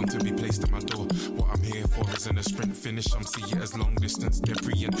the baton to be placed at my door. What I'm here for isn't a sprint finish. I'm seeing it as long distance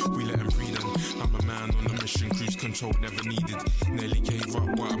debris and we let him breathe. I'm a man on a mission, cruise control never needed. Nearly gave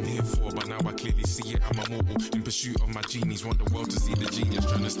up what I'm here for, but now I clearly see it. I'm immortal in pursuit of my genies. Want the world to see the genius,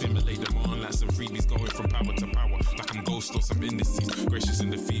 trying to stimulate them on like some freebies, going from power to power, like I'm ghost or some indices. Gracious in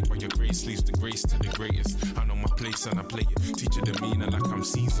defeat, but your grace leaves the grace to the greatest. I know my place and I play it. Teach a demeanor like I'm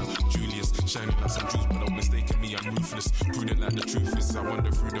Caesar, Julius, shining like some Jews, but don't mistake me, I'm ruthless. Prudent like the truth is. I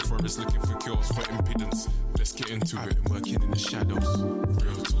wander through the forest looking for cures for impedance. Let's get into it. I've been working in the shadows.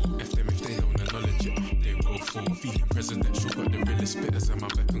 Real talk. F them if they don't acknowledge it, they will fall. Feeling presidential, got the realest spitters at my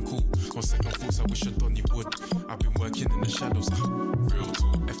beck and call. On second thoughts, I wish I done you would. I've been working in the shadows. Real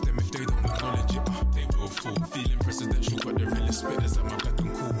talk. F them if they don't acknowledge it, they will fall. Feeling presidential, got the realest spitters at my beck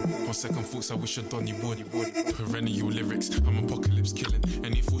and call. On second thoughts, I wish I done you would. Perennial lyrics, I'm apocalypse killing.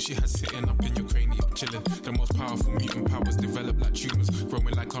 Any fool she has sitting up in your cranium chilling. The most powerful mutant powers develop like tumors,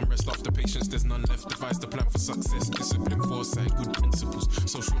 growing like unrest after patience. There's none left. Devise the plan for success. Discipline, foresight, good principles.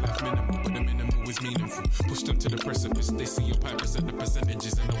 Social life minimal, but the minimal is meaningful. Push them to the precipice. They see your pipers at the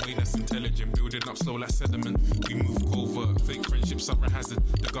percentages in a way that's intelligent. Building up slow like sediment. We move covert. Fake friendships Sarah Hazard,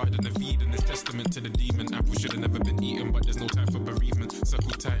 the Garden of Eden is testament to the demon. Apple should have never been eaten, but there's no time for bereavement.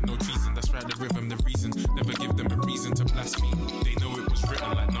 Circle tight, no treason, that's right, the rhythm, the reason. Never give them a reason to blaspheme. They know it was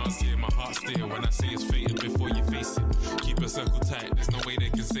written like Nasir, my heart still when I say it's fated before you face it. Keep a circle tight, there's no way they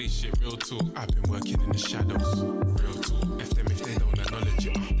can say shit. Real talk, I've been working in the shadows. Real talk, F them if they don't acknowledge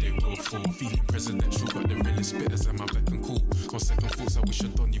it, they will fall. Feeling presidential, got the realest spitters at my beck and call. On second thoughts, I wish I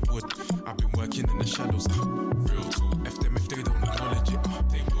done you would. I've been working in the shadows. Real talk, F them if they don't acknowledge it,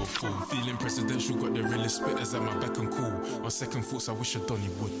 they will fall. Feeling presidential, got the realest spitters at my beck and call. On second thoughts, I wish I done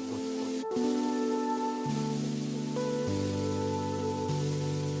you would.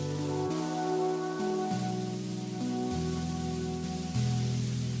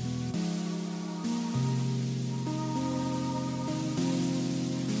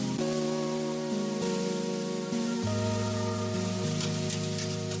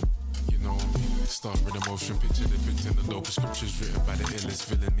 Motion picture depicting the dopest scriptures written by the illest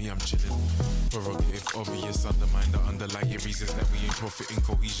villain. Me, I'm chilling. Prerogative, obvious, undermine the underlying reasons that we ain't profiting.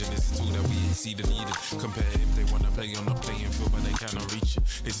 Cohesion is the tool that we ain't see the needed. Competitive, they wanna play on the playing field, but they cannot reach it.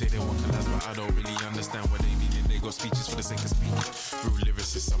 They say they want collabs, but I don't really understand what they mean. They got speeches for the sake of speaking. Real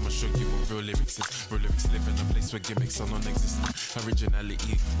lyricists, I'ma show you what real lyrics is. Real lyrics live in a place where gimmicks are non-existent.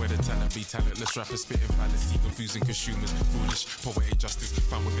 Originality, where the talent be talentless. Rappers spitting fallacy, confusing consumers. Foolish, poetic justice,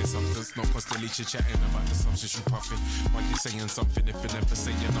 found within substance. Not constantly chit-chatting about the substance you puffing. Why you saying something if you never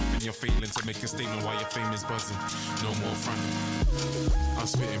say nothing? You're failing to make a statement while your fame is buzzing. No more fronting. I'm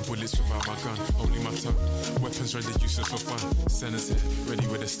spitting bullets without my gun, only my tongue. Weapons rendered useless for fun. Centers here, ready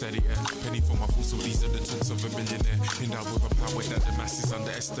with a steady air. Penny for my fools, so these are the talks of a millionaire. Endowed with a power that the masses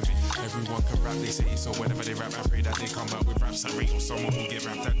underestimate. Everyone can rap, they say so. Whenever they rap, I pray that they come out with raps I rate, or someone will get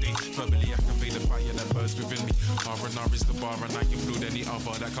rapped that day. Verbally, I convey the fire that burns within me. R&R is the bar, and I include any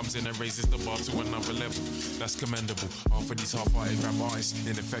other that comes in and raises the bar to another level. That's commendable. All for these half-hearted rap artists,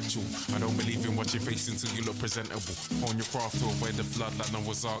 ineffectual. I don't believe in what you face until you look presentable. Hone your craft to avoid the flood like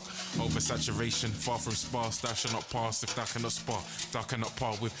Noah's Ark. Oversaturation, far from sparse. Thou shall not pass if thou cannot spar. Thou cannot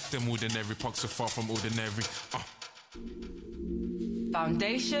part with them ordinary pucks so far from ordinary.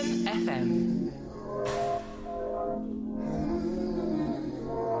 Foundation FM.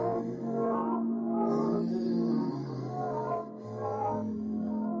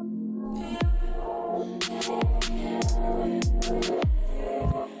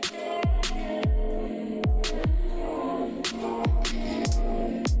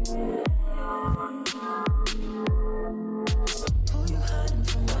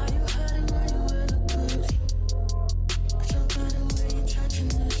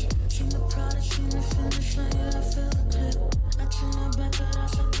 Finish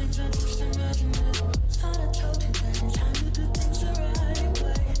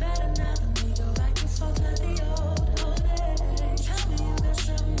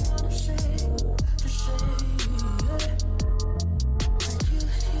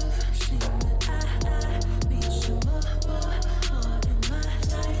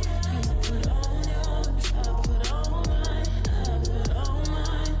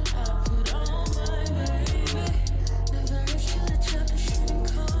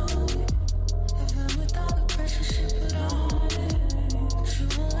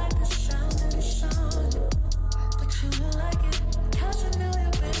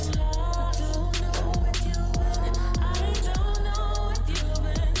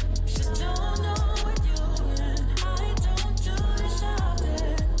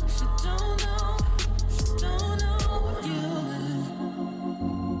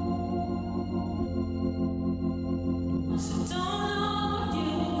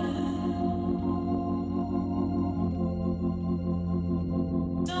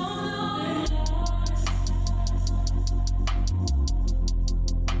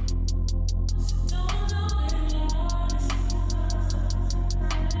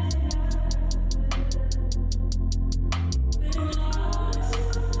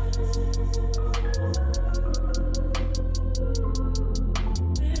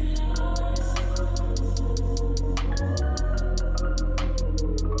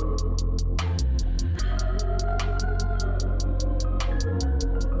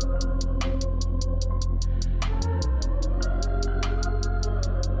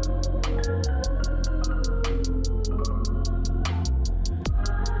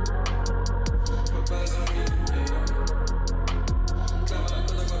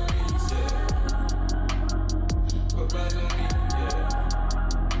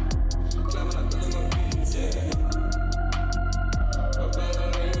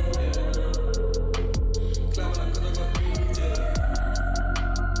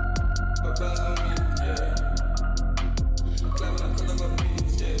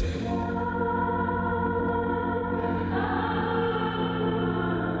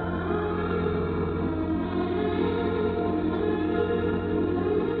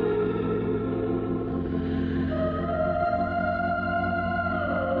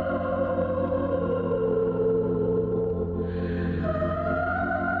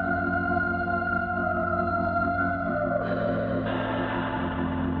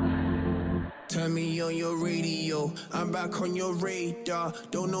me on your radio. I'm back on your radar.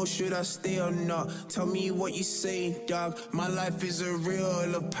 Don't know should I stay or not. Tell me what you say, dog. My life is a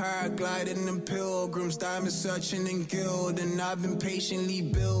real of paragliding and pilgrims, diamond searching and gilding. I've been patiently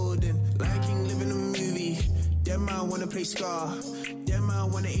building, like King living a movie. Them man wanna play Scar. Them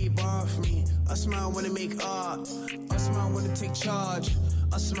man wanna eat bar off me. Us man wanna make art. Us man wanna take charge.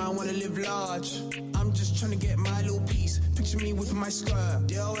 Us man wanna live large. I'm just tryna get my little piece. Picture me with my skirt.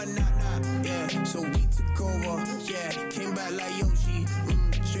 Dale and Nat, yeah. So we took over, yeah. Came back like Yoshi,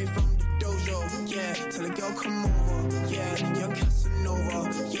 straight from the dojo, yeah. Tell a girl come over, yeah. Young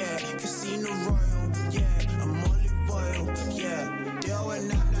Casanova, yeah. Casino Royal, yeah. I'm olive oil, yeah. Dale and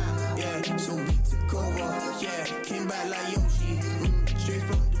Nat, yeah. So we took over, yeah. Came back like Yoshi, straight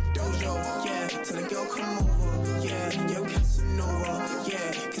from the dojo, yeah. Tell a girl come over, yeah. Young Casanova,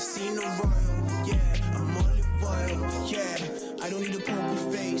 yeah. Casino Royal, yeah. I'm olive oil, yeah. I don't need a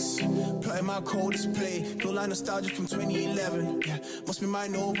poker face. Plotting my coldest play. Feel like nostalgia from 2011. Yeah, must be my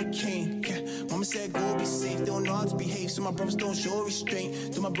Novocaine. Yeah, mama said go be safe. Don't know how to behave, so my brothers don't show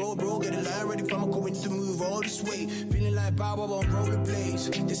restraint. Do my bro, get a line ready for my going to move all this way. Feeling like Bow Wow on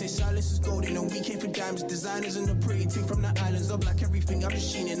rollerblades. They say silence is golden, and we came for diamonds. Designers in the prey. Team from the islands of like everything. I'm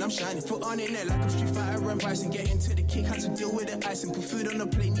just shining, I'm shining. Foot on it, like I'm Street Fighter and Bryson. Get into the kick, had to deal with the ice and put food on the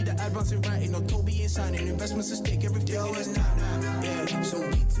plate. Need the advance in writing. No Toby and signing. Investments at stake. Everything is now. Yeah, so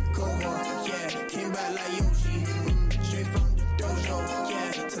we took over, yeah. Came back like Yoshi, straight from the dojo,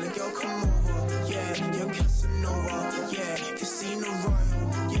 yeah. Tell a girl come over, yeah. Young Casanova, yeah. Casino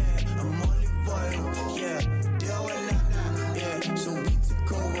Royal, yeah. I'm olive oil, yeah. Dale and Nat, yeah. So we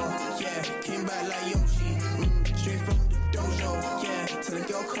took over, yeah. Came back like Yoshi, straight from the dojo, yeah. Tell a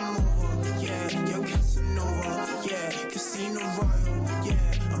girl come over, yeah. Young Casanova, yeah. Casino Royal,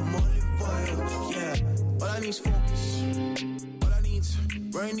 yeah. I'm olive oil, yeah. All I need is focus.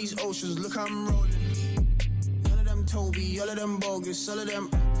 Running these oceans, look how I'm rolling. None of them Toby, all of them bogus, all of them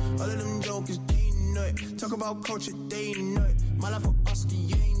jokers, they ain't know it. Talk about culture, they ain't know it. My life for Oscar,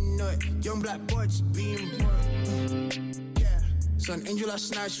 you ain't know it. Young black boy just being born. Yeah, son, angel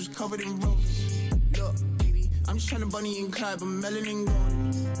last night, she was covered in roses. Look, baby, I'm just trying to Bunny and Clyde, but melanin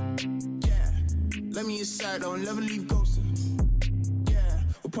golden. Yeah, let me inside, don't never leave ghosting. Yeah,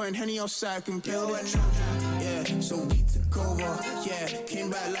 we're pouring Henny outside, can kill that children. Yeah, so we took over, yeah. Came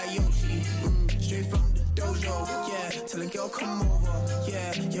back like Yoshi, straight from the dojo, yeah. Tell a girl come over,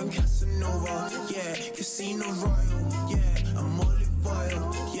 yeah. Young Casanova, yeah. Casino Royal, yeah. I'm olive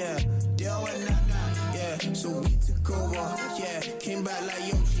oil, yeah. Dale and Nana, yeah. So we took over, yeah. Came back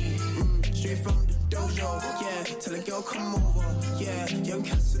like Yoshi, straight from the dojo, yeah. Tell a girl come over, yeah. Young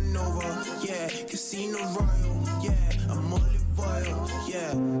Casanova, yeah. Casino Royal, yeah. I'm olive oil,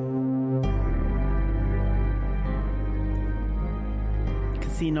 yeah.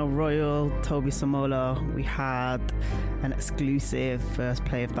 Casino Royal, Toby Samola. We had an exclusive first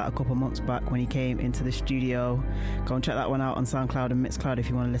play of that a couple months back when he came into the studio. Go and check that one out on SoundCloud and Mixcloud if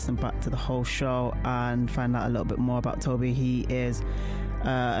you want to listen back to the whole show and find out a little bit more about Toby. He is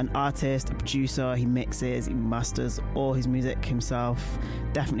an artist, a producer. He mixes, he masters all his music himself.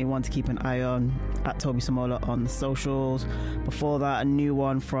 Definitely one to keep an eye on at Toby Samola on the socials. Before that, a new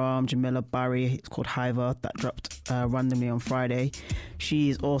one from Jamila Barry. It's called Hiver, that dropped randomly on Friday.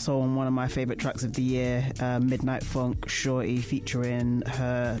 She's also on one of my favourite tracks of the year, Midnight Funk Shorty, featuring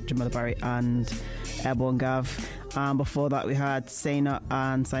her, Jamila Barry, and Airborne Gav. And before that, we had Saina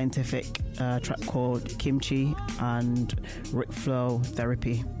and Scientific, a track called Kimchi, and Rick Flow,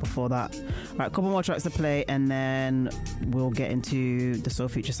 Therapy. Before that, all right, a couple more tracks to play, and then we'll get into the Soul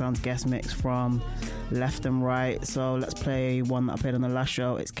Future Sounds guest mix from left and right. So let's play one that I played on the last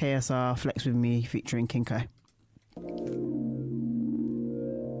show. It's KSR Flex With Me featuring Kinkai.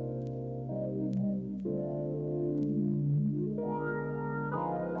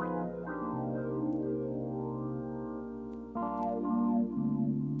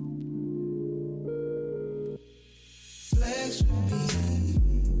 Flex with me,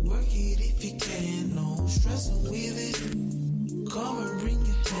 work it if you can, no stressing with it. Come and bring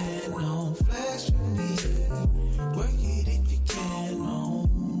your hand on. Flex with me, work it if you can,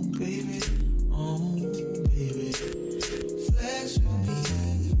 on baby, baby. Flex with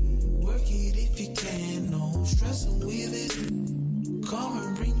me, work it if you can, no stressing with it. Come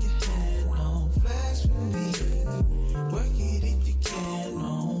and bring your hand on. Flex with me, work it if you can,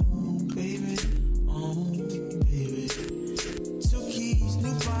 on baby, baby. Two keys,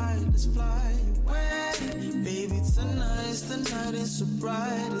 new ride, let's fly away. Baby, tonight's the night, it's a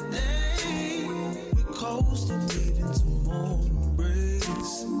brighter day. We coast and leave into morning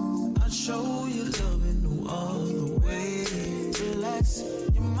breaks. I'll show you love in no other way. Relax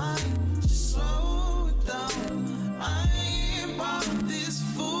your mind, just slow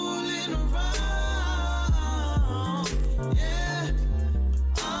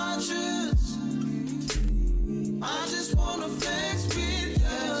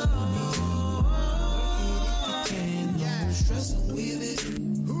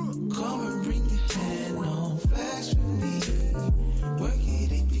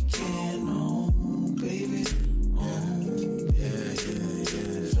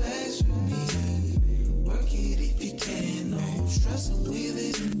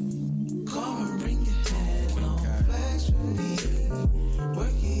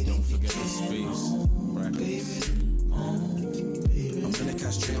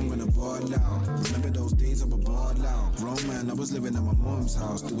living at my mom's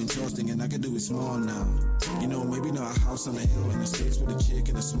house, doing chores, thinking I could do it small now. You know, maybe not a house on the hill in the States with a chick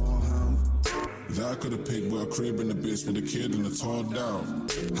and a small hound. That I could have picked with a crib in the bitch with a kid and a tall down.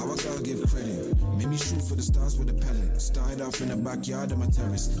 How I gotta give credit, made me shoot for the stars with a pellet. Started off in the backyard of my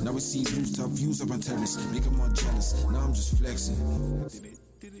terrace, now we see rooftop views of my terrace. Make them all jealous, now I'm just flexing.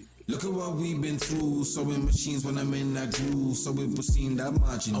 Look at what we've been through, sewing machines when I'm in that groove, so it was seen that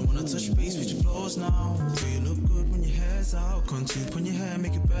margin. I wanna touch base with your flows now. Girl, you look good when your hair's out. Contour on your hair,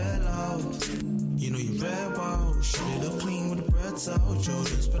 make it bell out. You know you red out. Should it look clean with the breads out.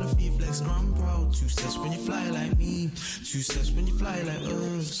 Jordans, but the feet flex and I'm proud. 2 steps when you fly like me, 2 steps when you fly like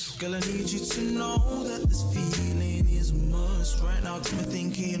us. Girl, I need you to know that this feeling is a must. Right now, to my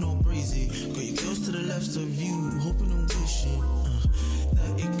thinking all crazy. Got your girls to the left of you, hoping and wishing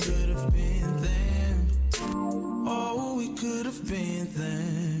that it could have been them. Oh, it could have been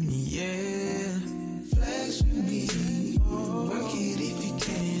them, yeah. Flex with me, work it if you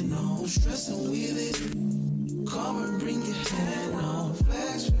can, no stressing with it. Come and bring your hand on,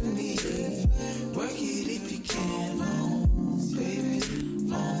 flex with me, work it if you can, no, baby,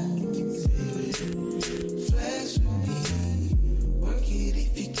 baby. Flex with me, work it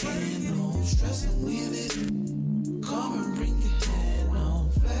if you can, no stressing with it. Come and bring your hand on,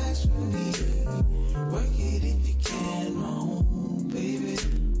 flex with me, work it if you can, oh baby,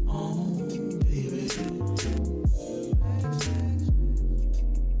 baby.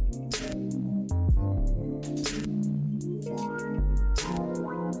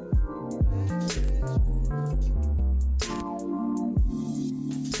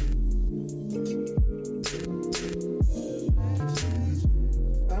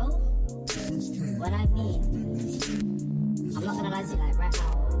 Bro, what I mean, I'm not gonna lie to you, like right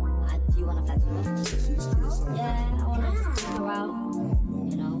now, I do wanna flex with her. Yeah, I wanna just take her out,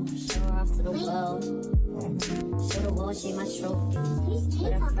 you know, show her off to the world. Show the world she my trophy.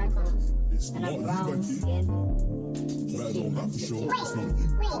 With her freckles and her brown skin. Wait,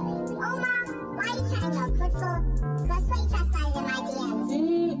 Omar, why are you trying to go crystal? That's why you just started in my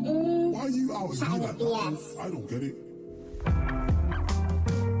DMs. Why are you out Trying like to that? BS. I don't get it.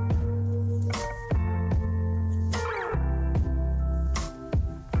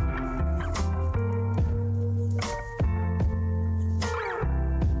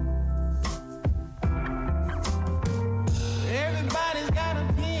 Everybody's got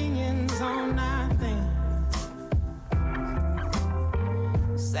opinions on nothing.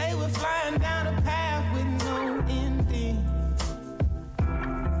 Say we're flying down a path with no ending.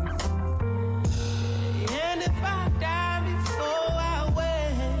 And if I die before I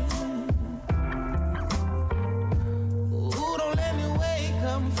wake, ooh, don't let me wake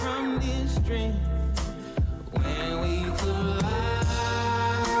up from this dream. When we collide,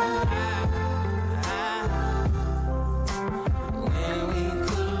 when we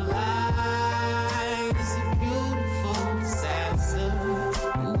collide, it's a beautiful disaster.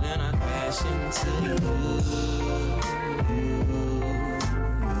 When I crash into you,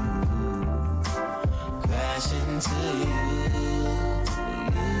 crash into you.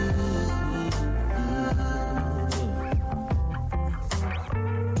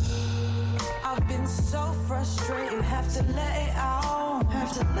 I've been so frustrated, have to let it out,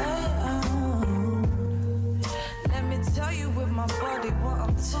 have to let it out. Let me tell you with my body what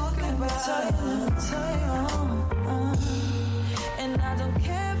I'm talking about. Tell you, and I don't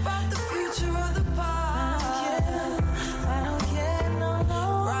care about the future or the past. I don't care, no.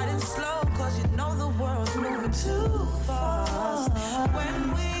 Riding slow, cause you know the world's moving too fast.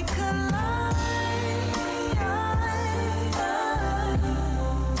 When we collide,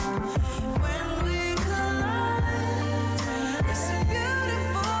 when we collide, it's a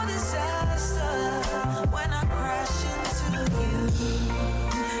beautiful disaster. When I crash into you,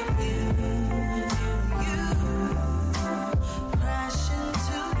 crash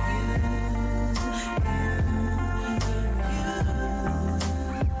into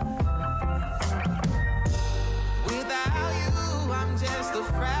without you, I'm just a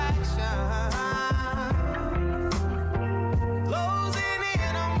fraction. Closing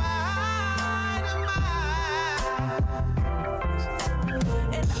in on my demise.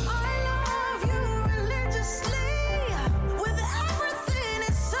 And I love you religiously, with everything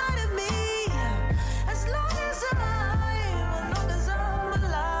inside of me. As long as I'm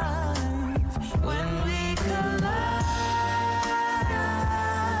alive. When we collide,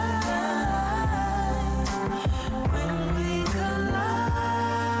 when we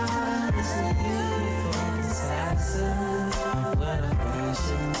collide, it's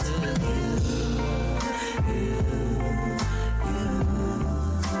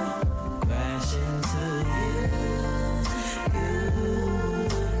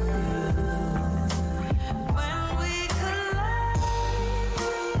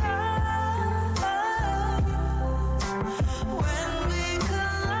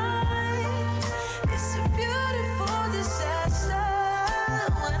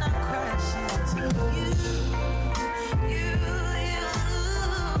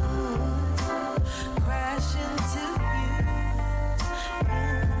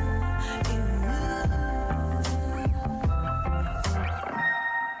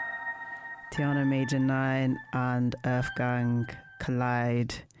Tiana Major 9 and Earth Gang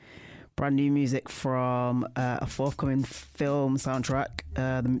Collide. Brand new music from a forthcoming film soundtrack.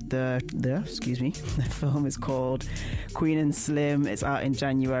 The film is called Queen and Slim. It's out in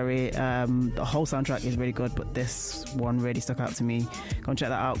January. The whole soundtrack is really good, but this one really stuck out to me. Go and check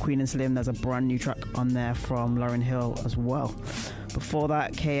that out, Queen and Slim. There's a brand new track on there from Lauryn Hill as well. Before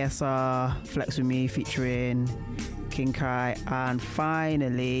that, KSR, Flex With Me featuring King Kai, and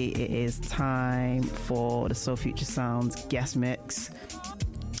finally it is time for the Soul Future Sounds guest mix.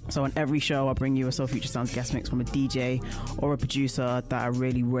 So on every show I bring you a Soul Future Sounds guest mix from a DJ or a producer that I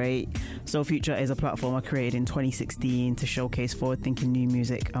really rate. Soul Future is a platform I created in 2016 to showcase forward-thinking new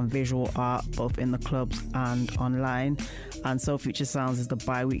music and visual art both in the clubs and online. And Soul Future Sounds is the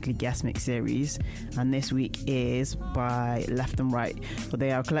bi-weekly guest mix series, and this week is by Left and Right. So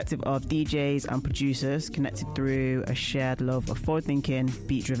they are a collective of DJs and producers connected through a shared love of forward-thinking,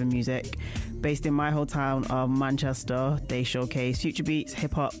 beat-driven music. Based in my hometown of Manchester, they showcase future beats,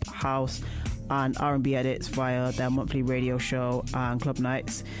 hip-hop, house and R&B edits via their monthly radio show and club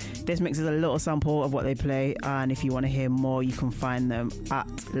nights. This mix is a little sample of what they play, and if you want to hear more, you can find them at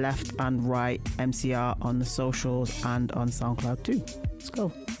Left and Right MCR on the socials and on SoundCloud too. Let's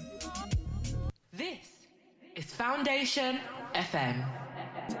go. This is Foundation FM.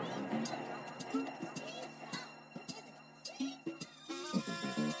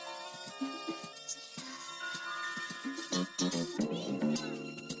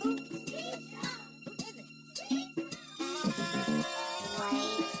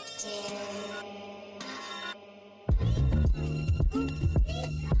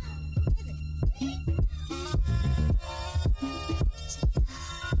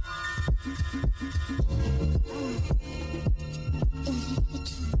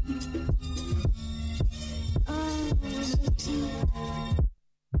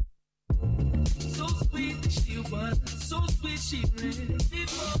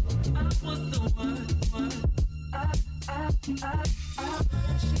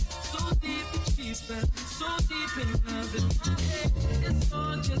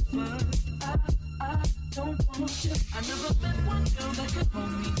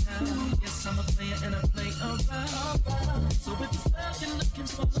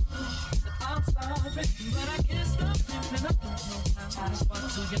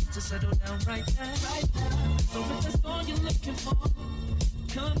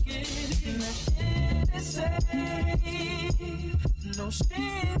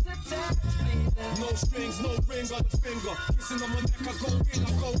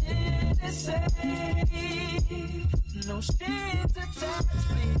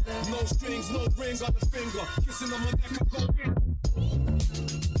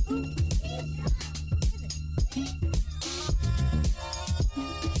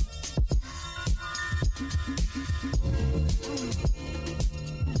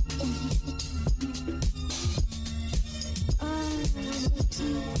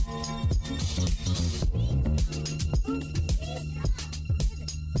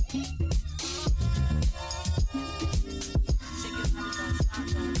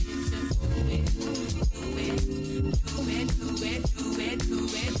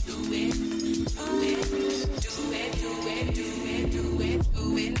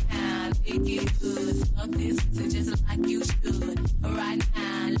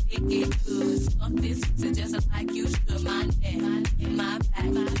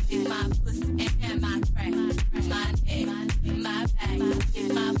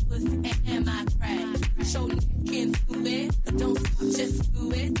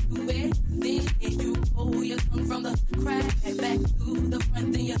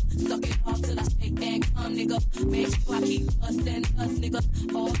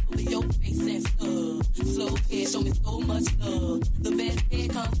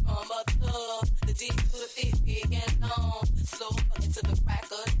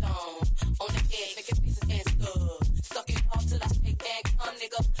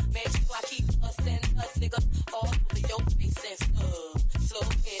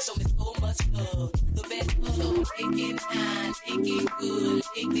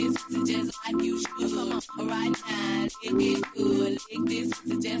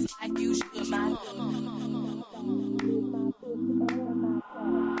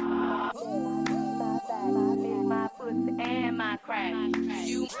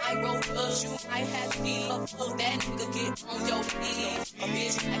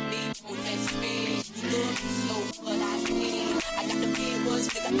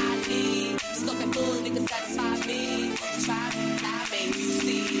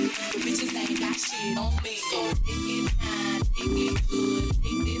 Shit on me, so take it fine, take it good,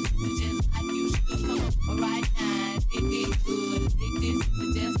 take this just like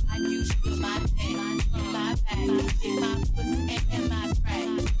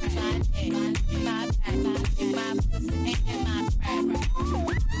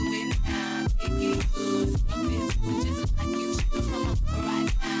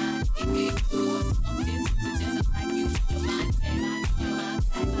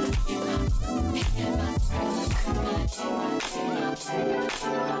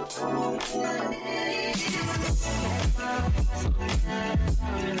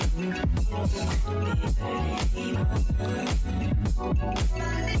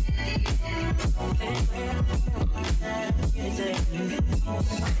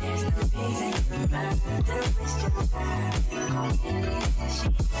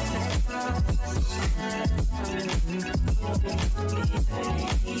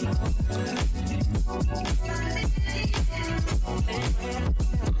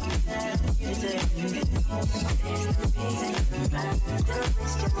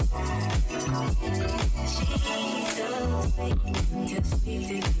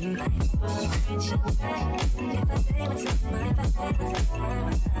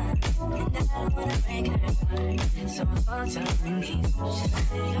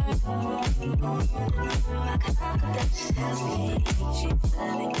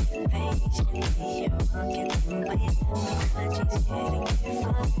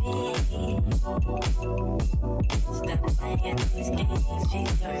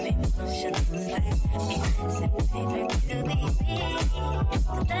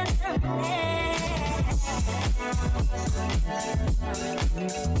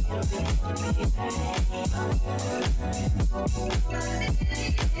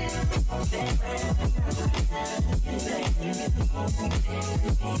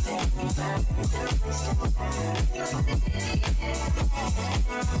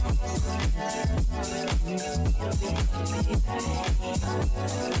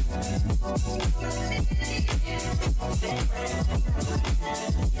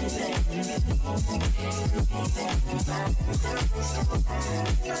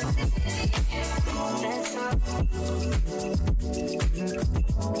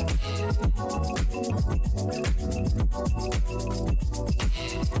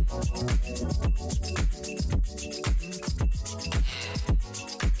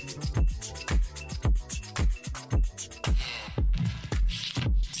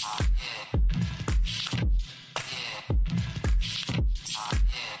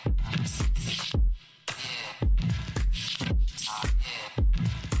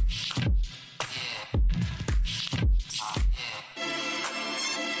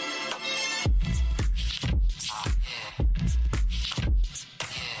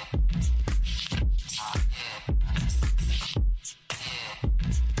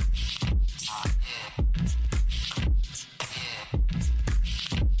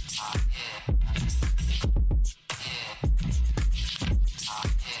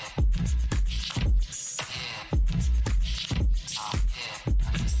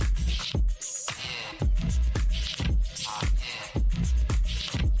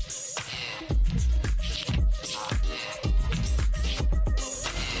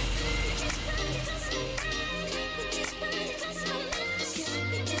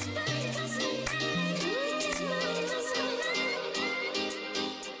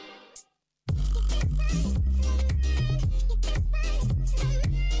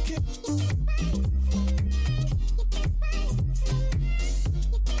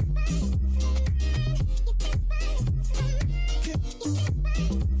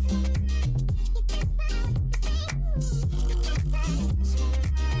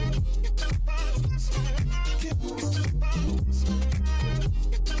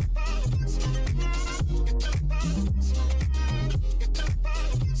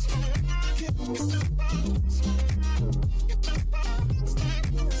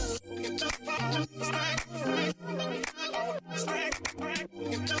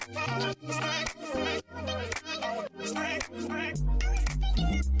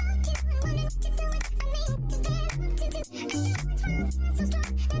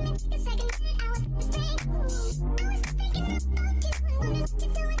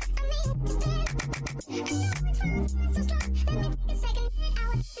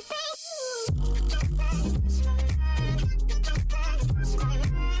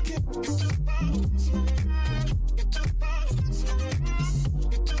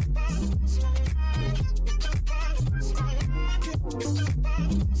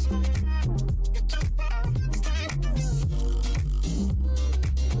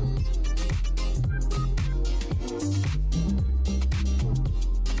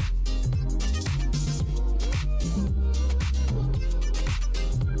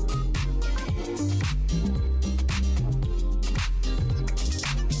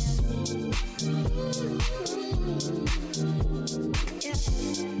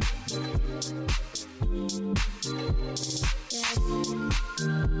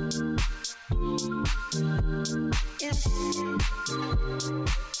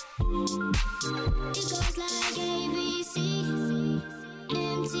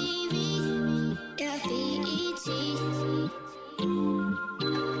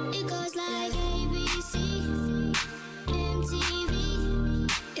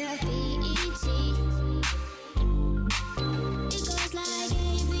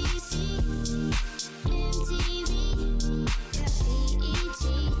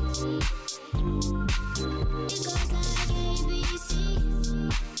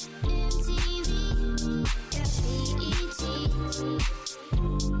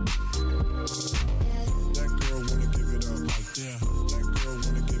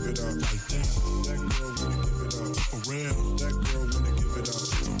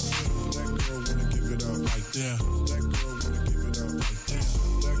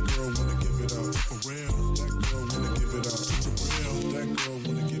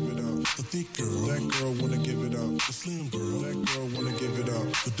thick girl, that girl wanna give it up. The slim girl, that girl wanna give it up.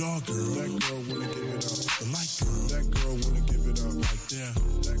 The dark girl, that girl wanna give it up. The light girl, that girl wanna give it up. Like that,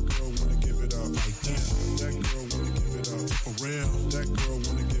 that girl wanna give it up. Like that, that girl wanna give it up. For real, that girl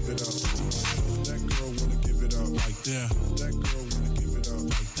wanna give it up. That girl wanna give it up. Like that, that girl wanna give it up.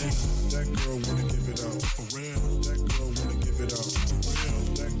 Like that, that girl wanna give it up. For real, that girl wanna give it up. For real,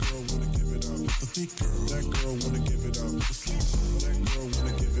 that girl wanna give it up. The thick girl, that girl wanna give it up. The slim girl, that girl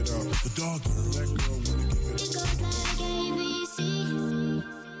wanna give it up. The dark girl, that girl wanna give it up. It goes like ABC,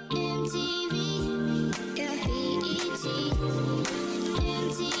 MTV, yeah, BET,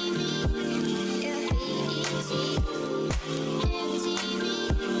 MTV, yeah, BET, MTV, yeah,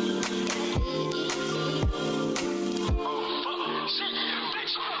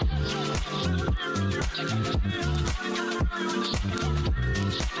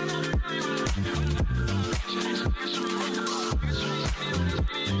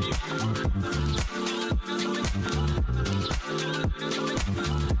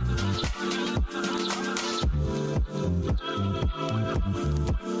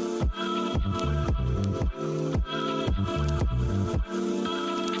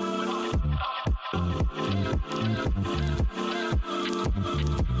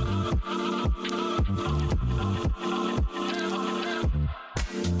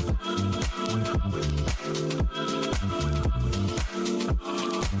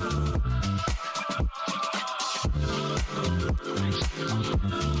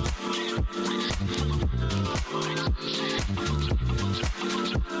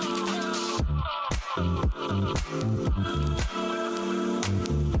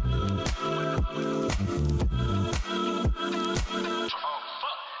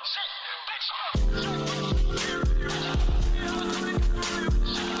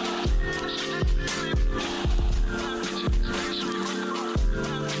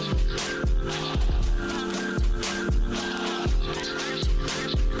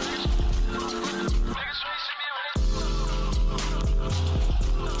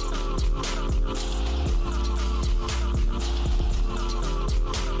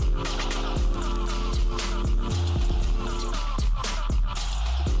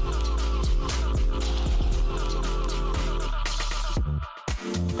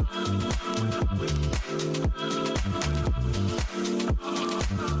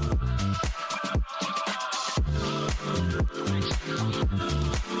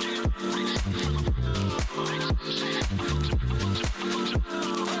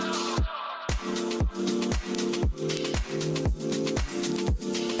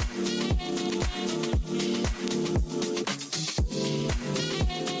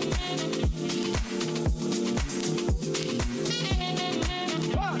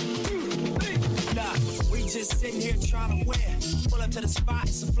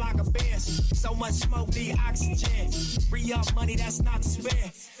 much smoke, need oxygen. Re-up money that's not to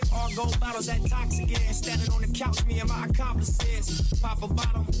spare. All gold bottles at Toxican. Standing on the couch, me and my accomplices. Pop a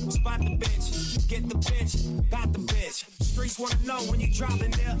bottle, spot the bitch. Get the bitch, got the bitch. Streets wanna know when you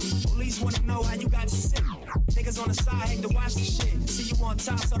dropping there. Police wanna know how you got your sick. Niggas on the side hate to watch the shit. See you on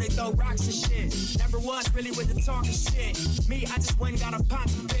top, so they throw rocks and shit. Never was really with the talking shit. Me, I just went and got a pot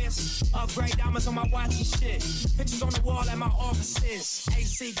to piss. Upgrade diamonds on my watch and shit. Pictures on the wall at my offices.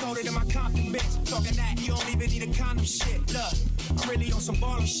 AC coded in my Compton bitch. Talking that, you don't even need a condom shit. Look, I'm really on some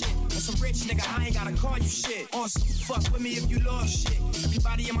ballin' shit. On some rich nigga, I ain't gotta call you shit. On some fuck with me if you lost shit.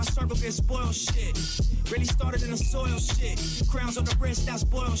 Everybody in my circle get spoiled shit. Really started in the soil shit. Crowns on the wrist, that's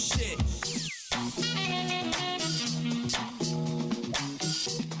spoiled shit.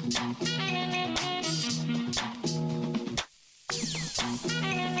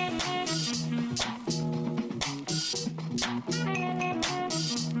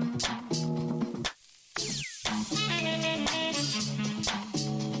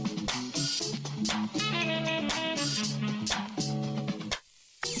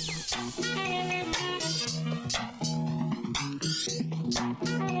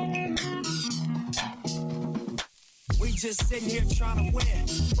 Just sitting here trying to win.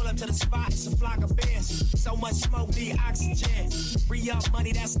 Pull up to the spot, it's a flock of bears. So much smoke, need oxygen. Re-up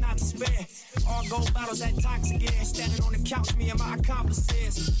money that's not to spare. All gold bottles at Toxican. Standing on the couch, me and my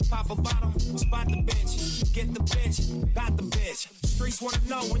accomplices. Pop a bottle, spot the bitch. Get the bitch, got the bitch. Streets wanna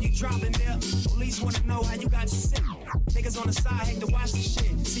know when you dropping there. Police wanna know how you got your sick. Niggas on the side hate to watch the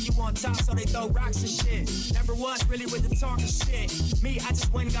shit. See you on top, so they throw rocks and shit. Never was really with the talking shit. Me, I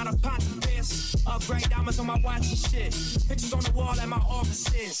just went and got a pot to piss. Upgrade diamonds on my watch and shit. Pictures on the wall at my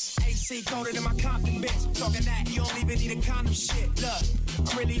offices. AC coated in my Compton bitch. Talking that, you don't even need a condom shit.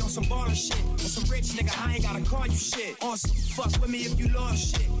 Look, I'm really on some baller shit. On some rich nigga, I ain't gotta call you shit. On some fuck with me if you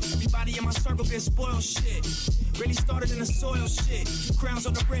lost shit. Everybody in my circle been spoiled shit. Really started in the soil shit. Crowns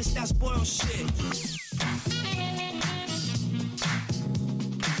on the wrist, that's spoiled shit.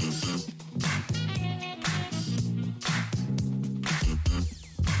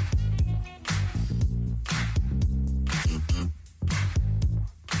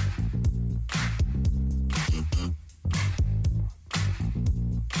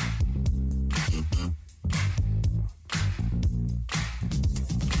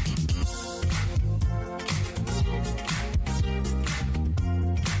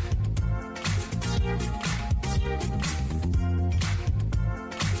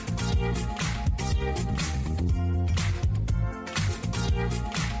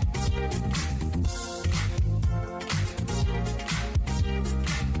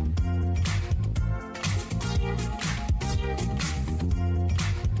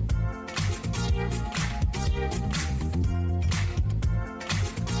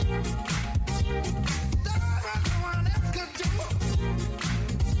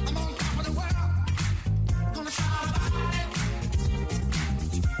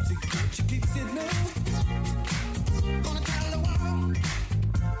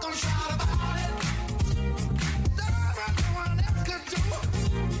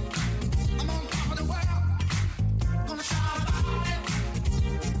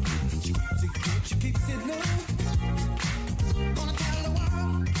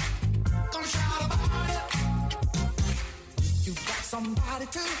 Somebody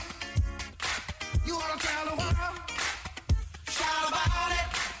too. You wanna tell the world? Shout about it.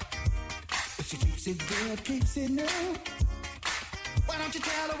 If she keeps it good, keeps it new. Why don't you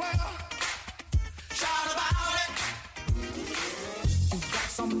tell the world? Shout about it. You got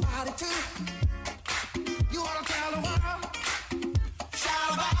somebody too. You wanna tell the world?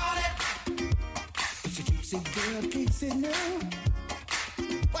 Shout about it. If she keeps it good, keeps it new.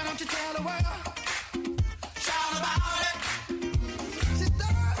 Why don't you tell the world? Shout about it.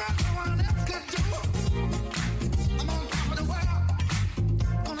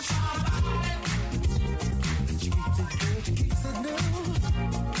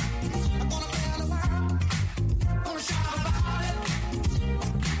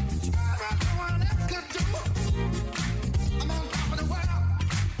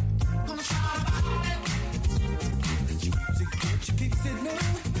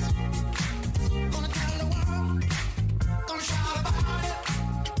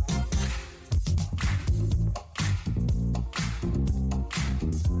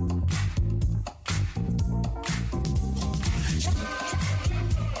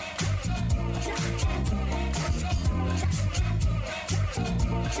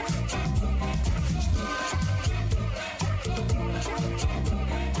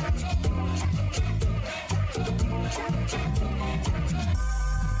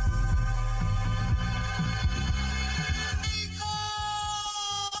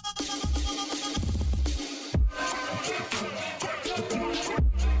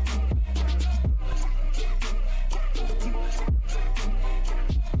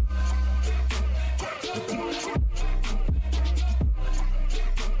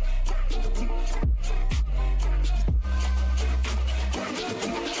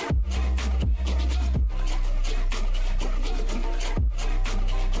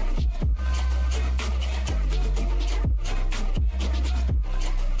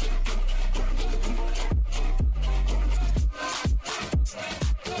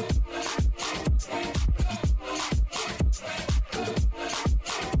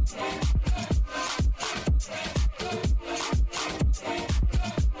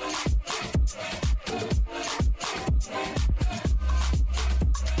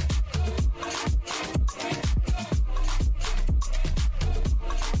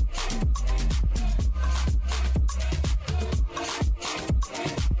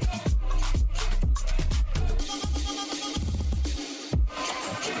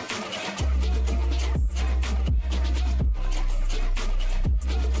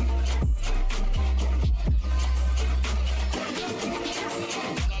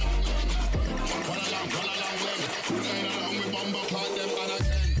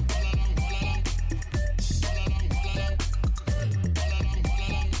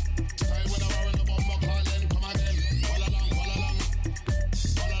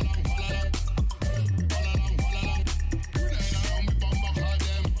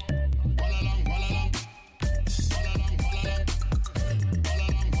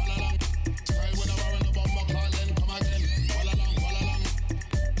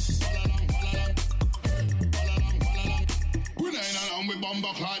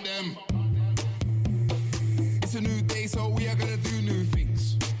 bumbuck like them. It's a new day, so we are gonna do new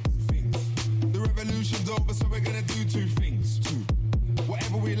things. The revolution's over, so we're gonna do two things.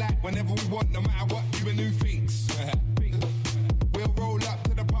 Whatever we like, whenever we want, no matter what, you a new things. We'll roll up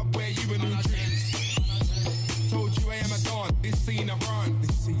to the pub where you a new drinks. Told you I am a don, this scene I run.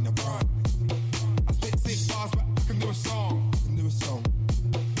 I spit sick bars, but I can do a song.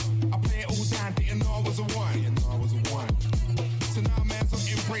 I play it all down, didn't know I was a one. So now man's not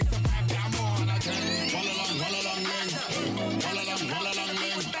embrace the fact that I'm on. I can roll along, ling. Roll along,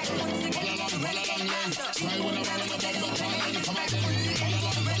 ling. Roll along, ling. Try when I roll on the bumper, calling, come again. Roll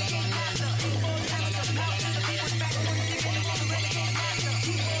along, ling.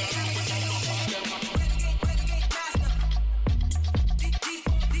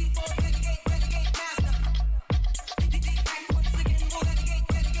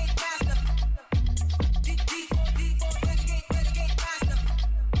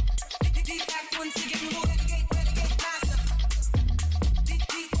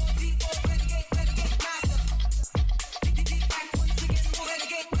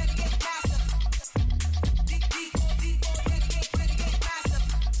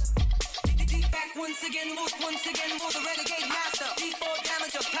 Once again, more the renegade master. D4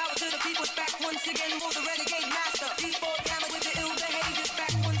 damage of power to the people's back. Once again, more the renegade master. D4 damage with the ill behaviors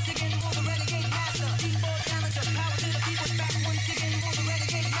back. Once again, more the renegade master. D4 damage of power to the people's back. Once again, more the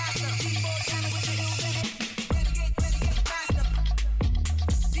renegade master. D4 damage with the ill behaviors. Renegade master. D4 renegade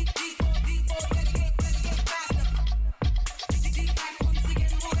master. D back once again, more renegade master. D4 renegade master. Back once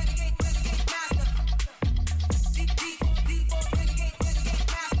again, more renegade master. D4 renegade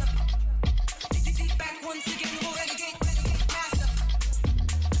master. Back once again, more renegade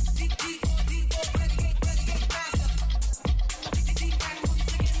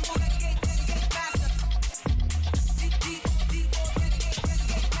master. D4 renegade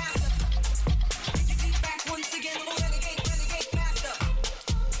master. Back once again, more renegade master. D4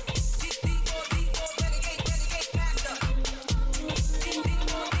 renegade master.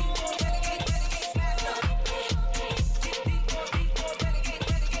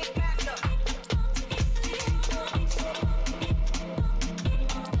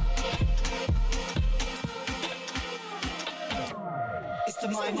 It's the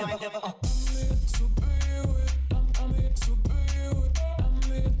mind never.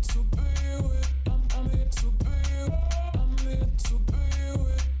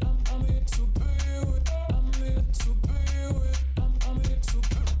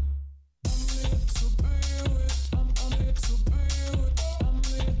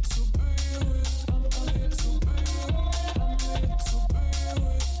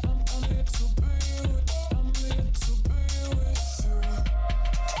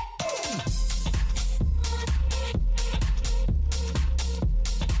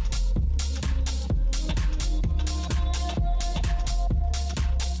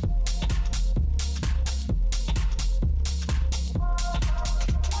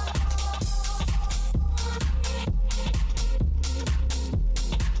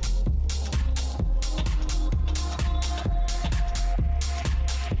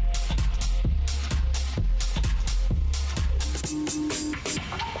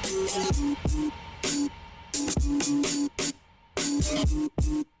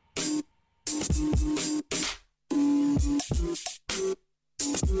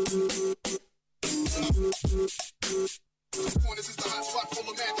 This is the hot spot full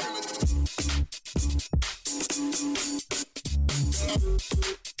of mad criminals.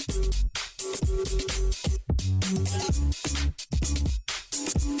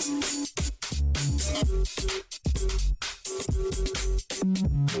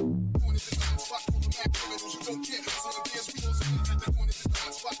 Thank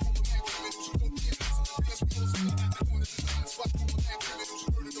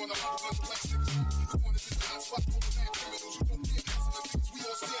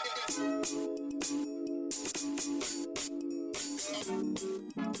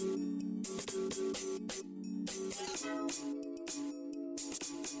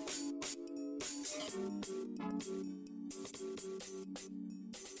you.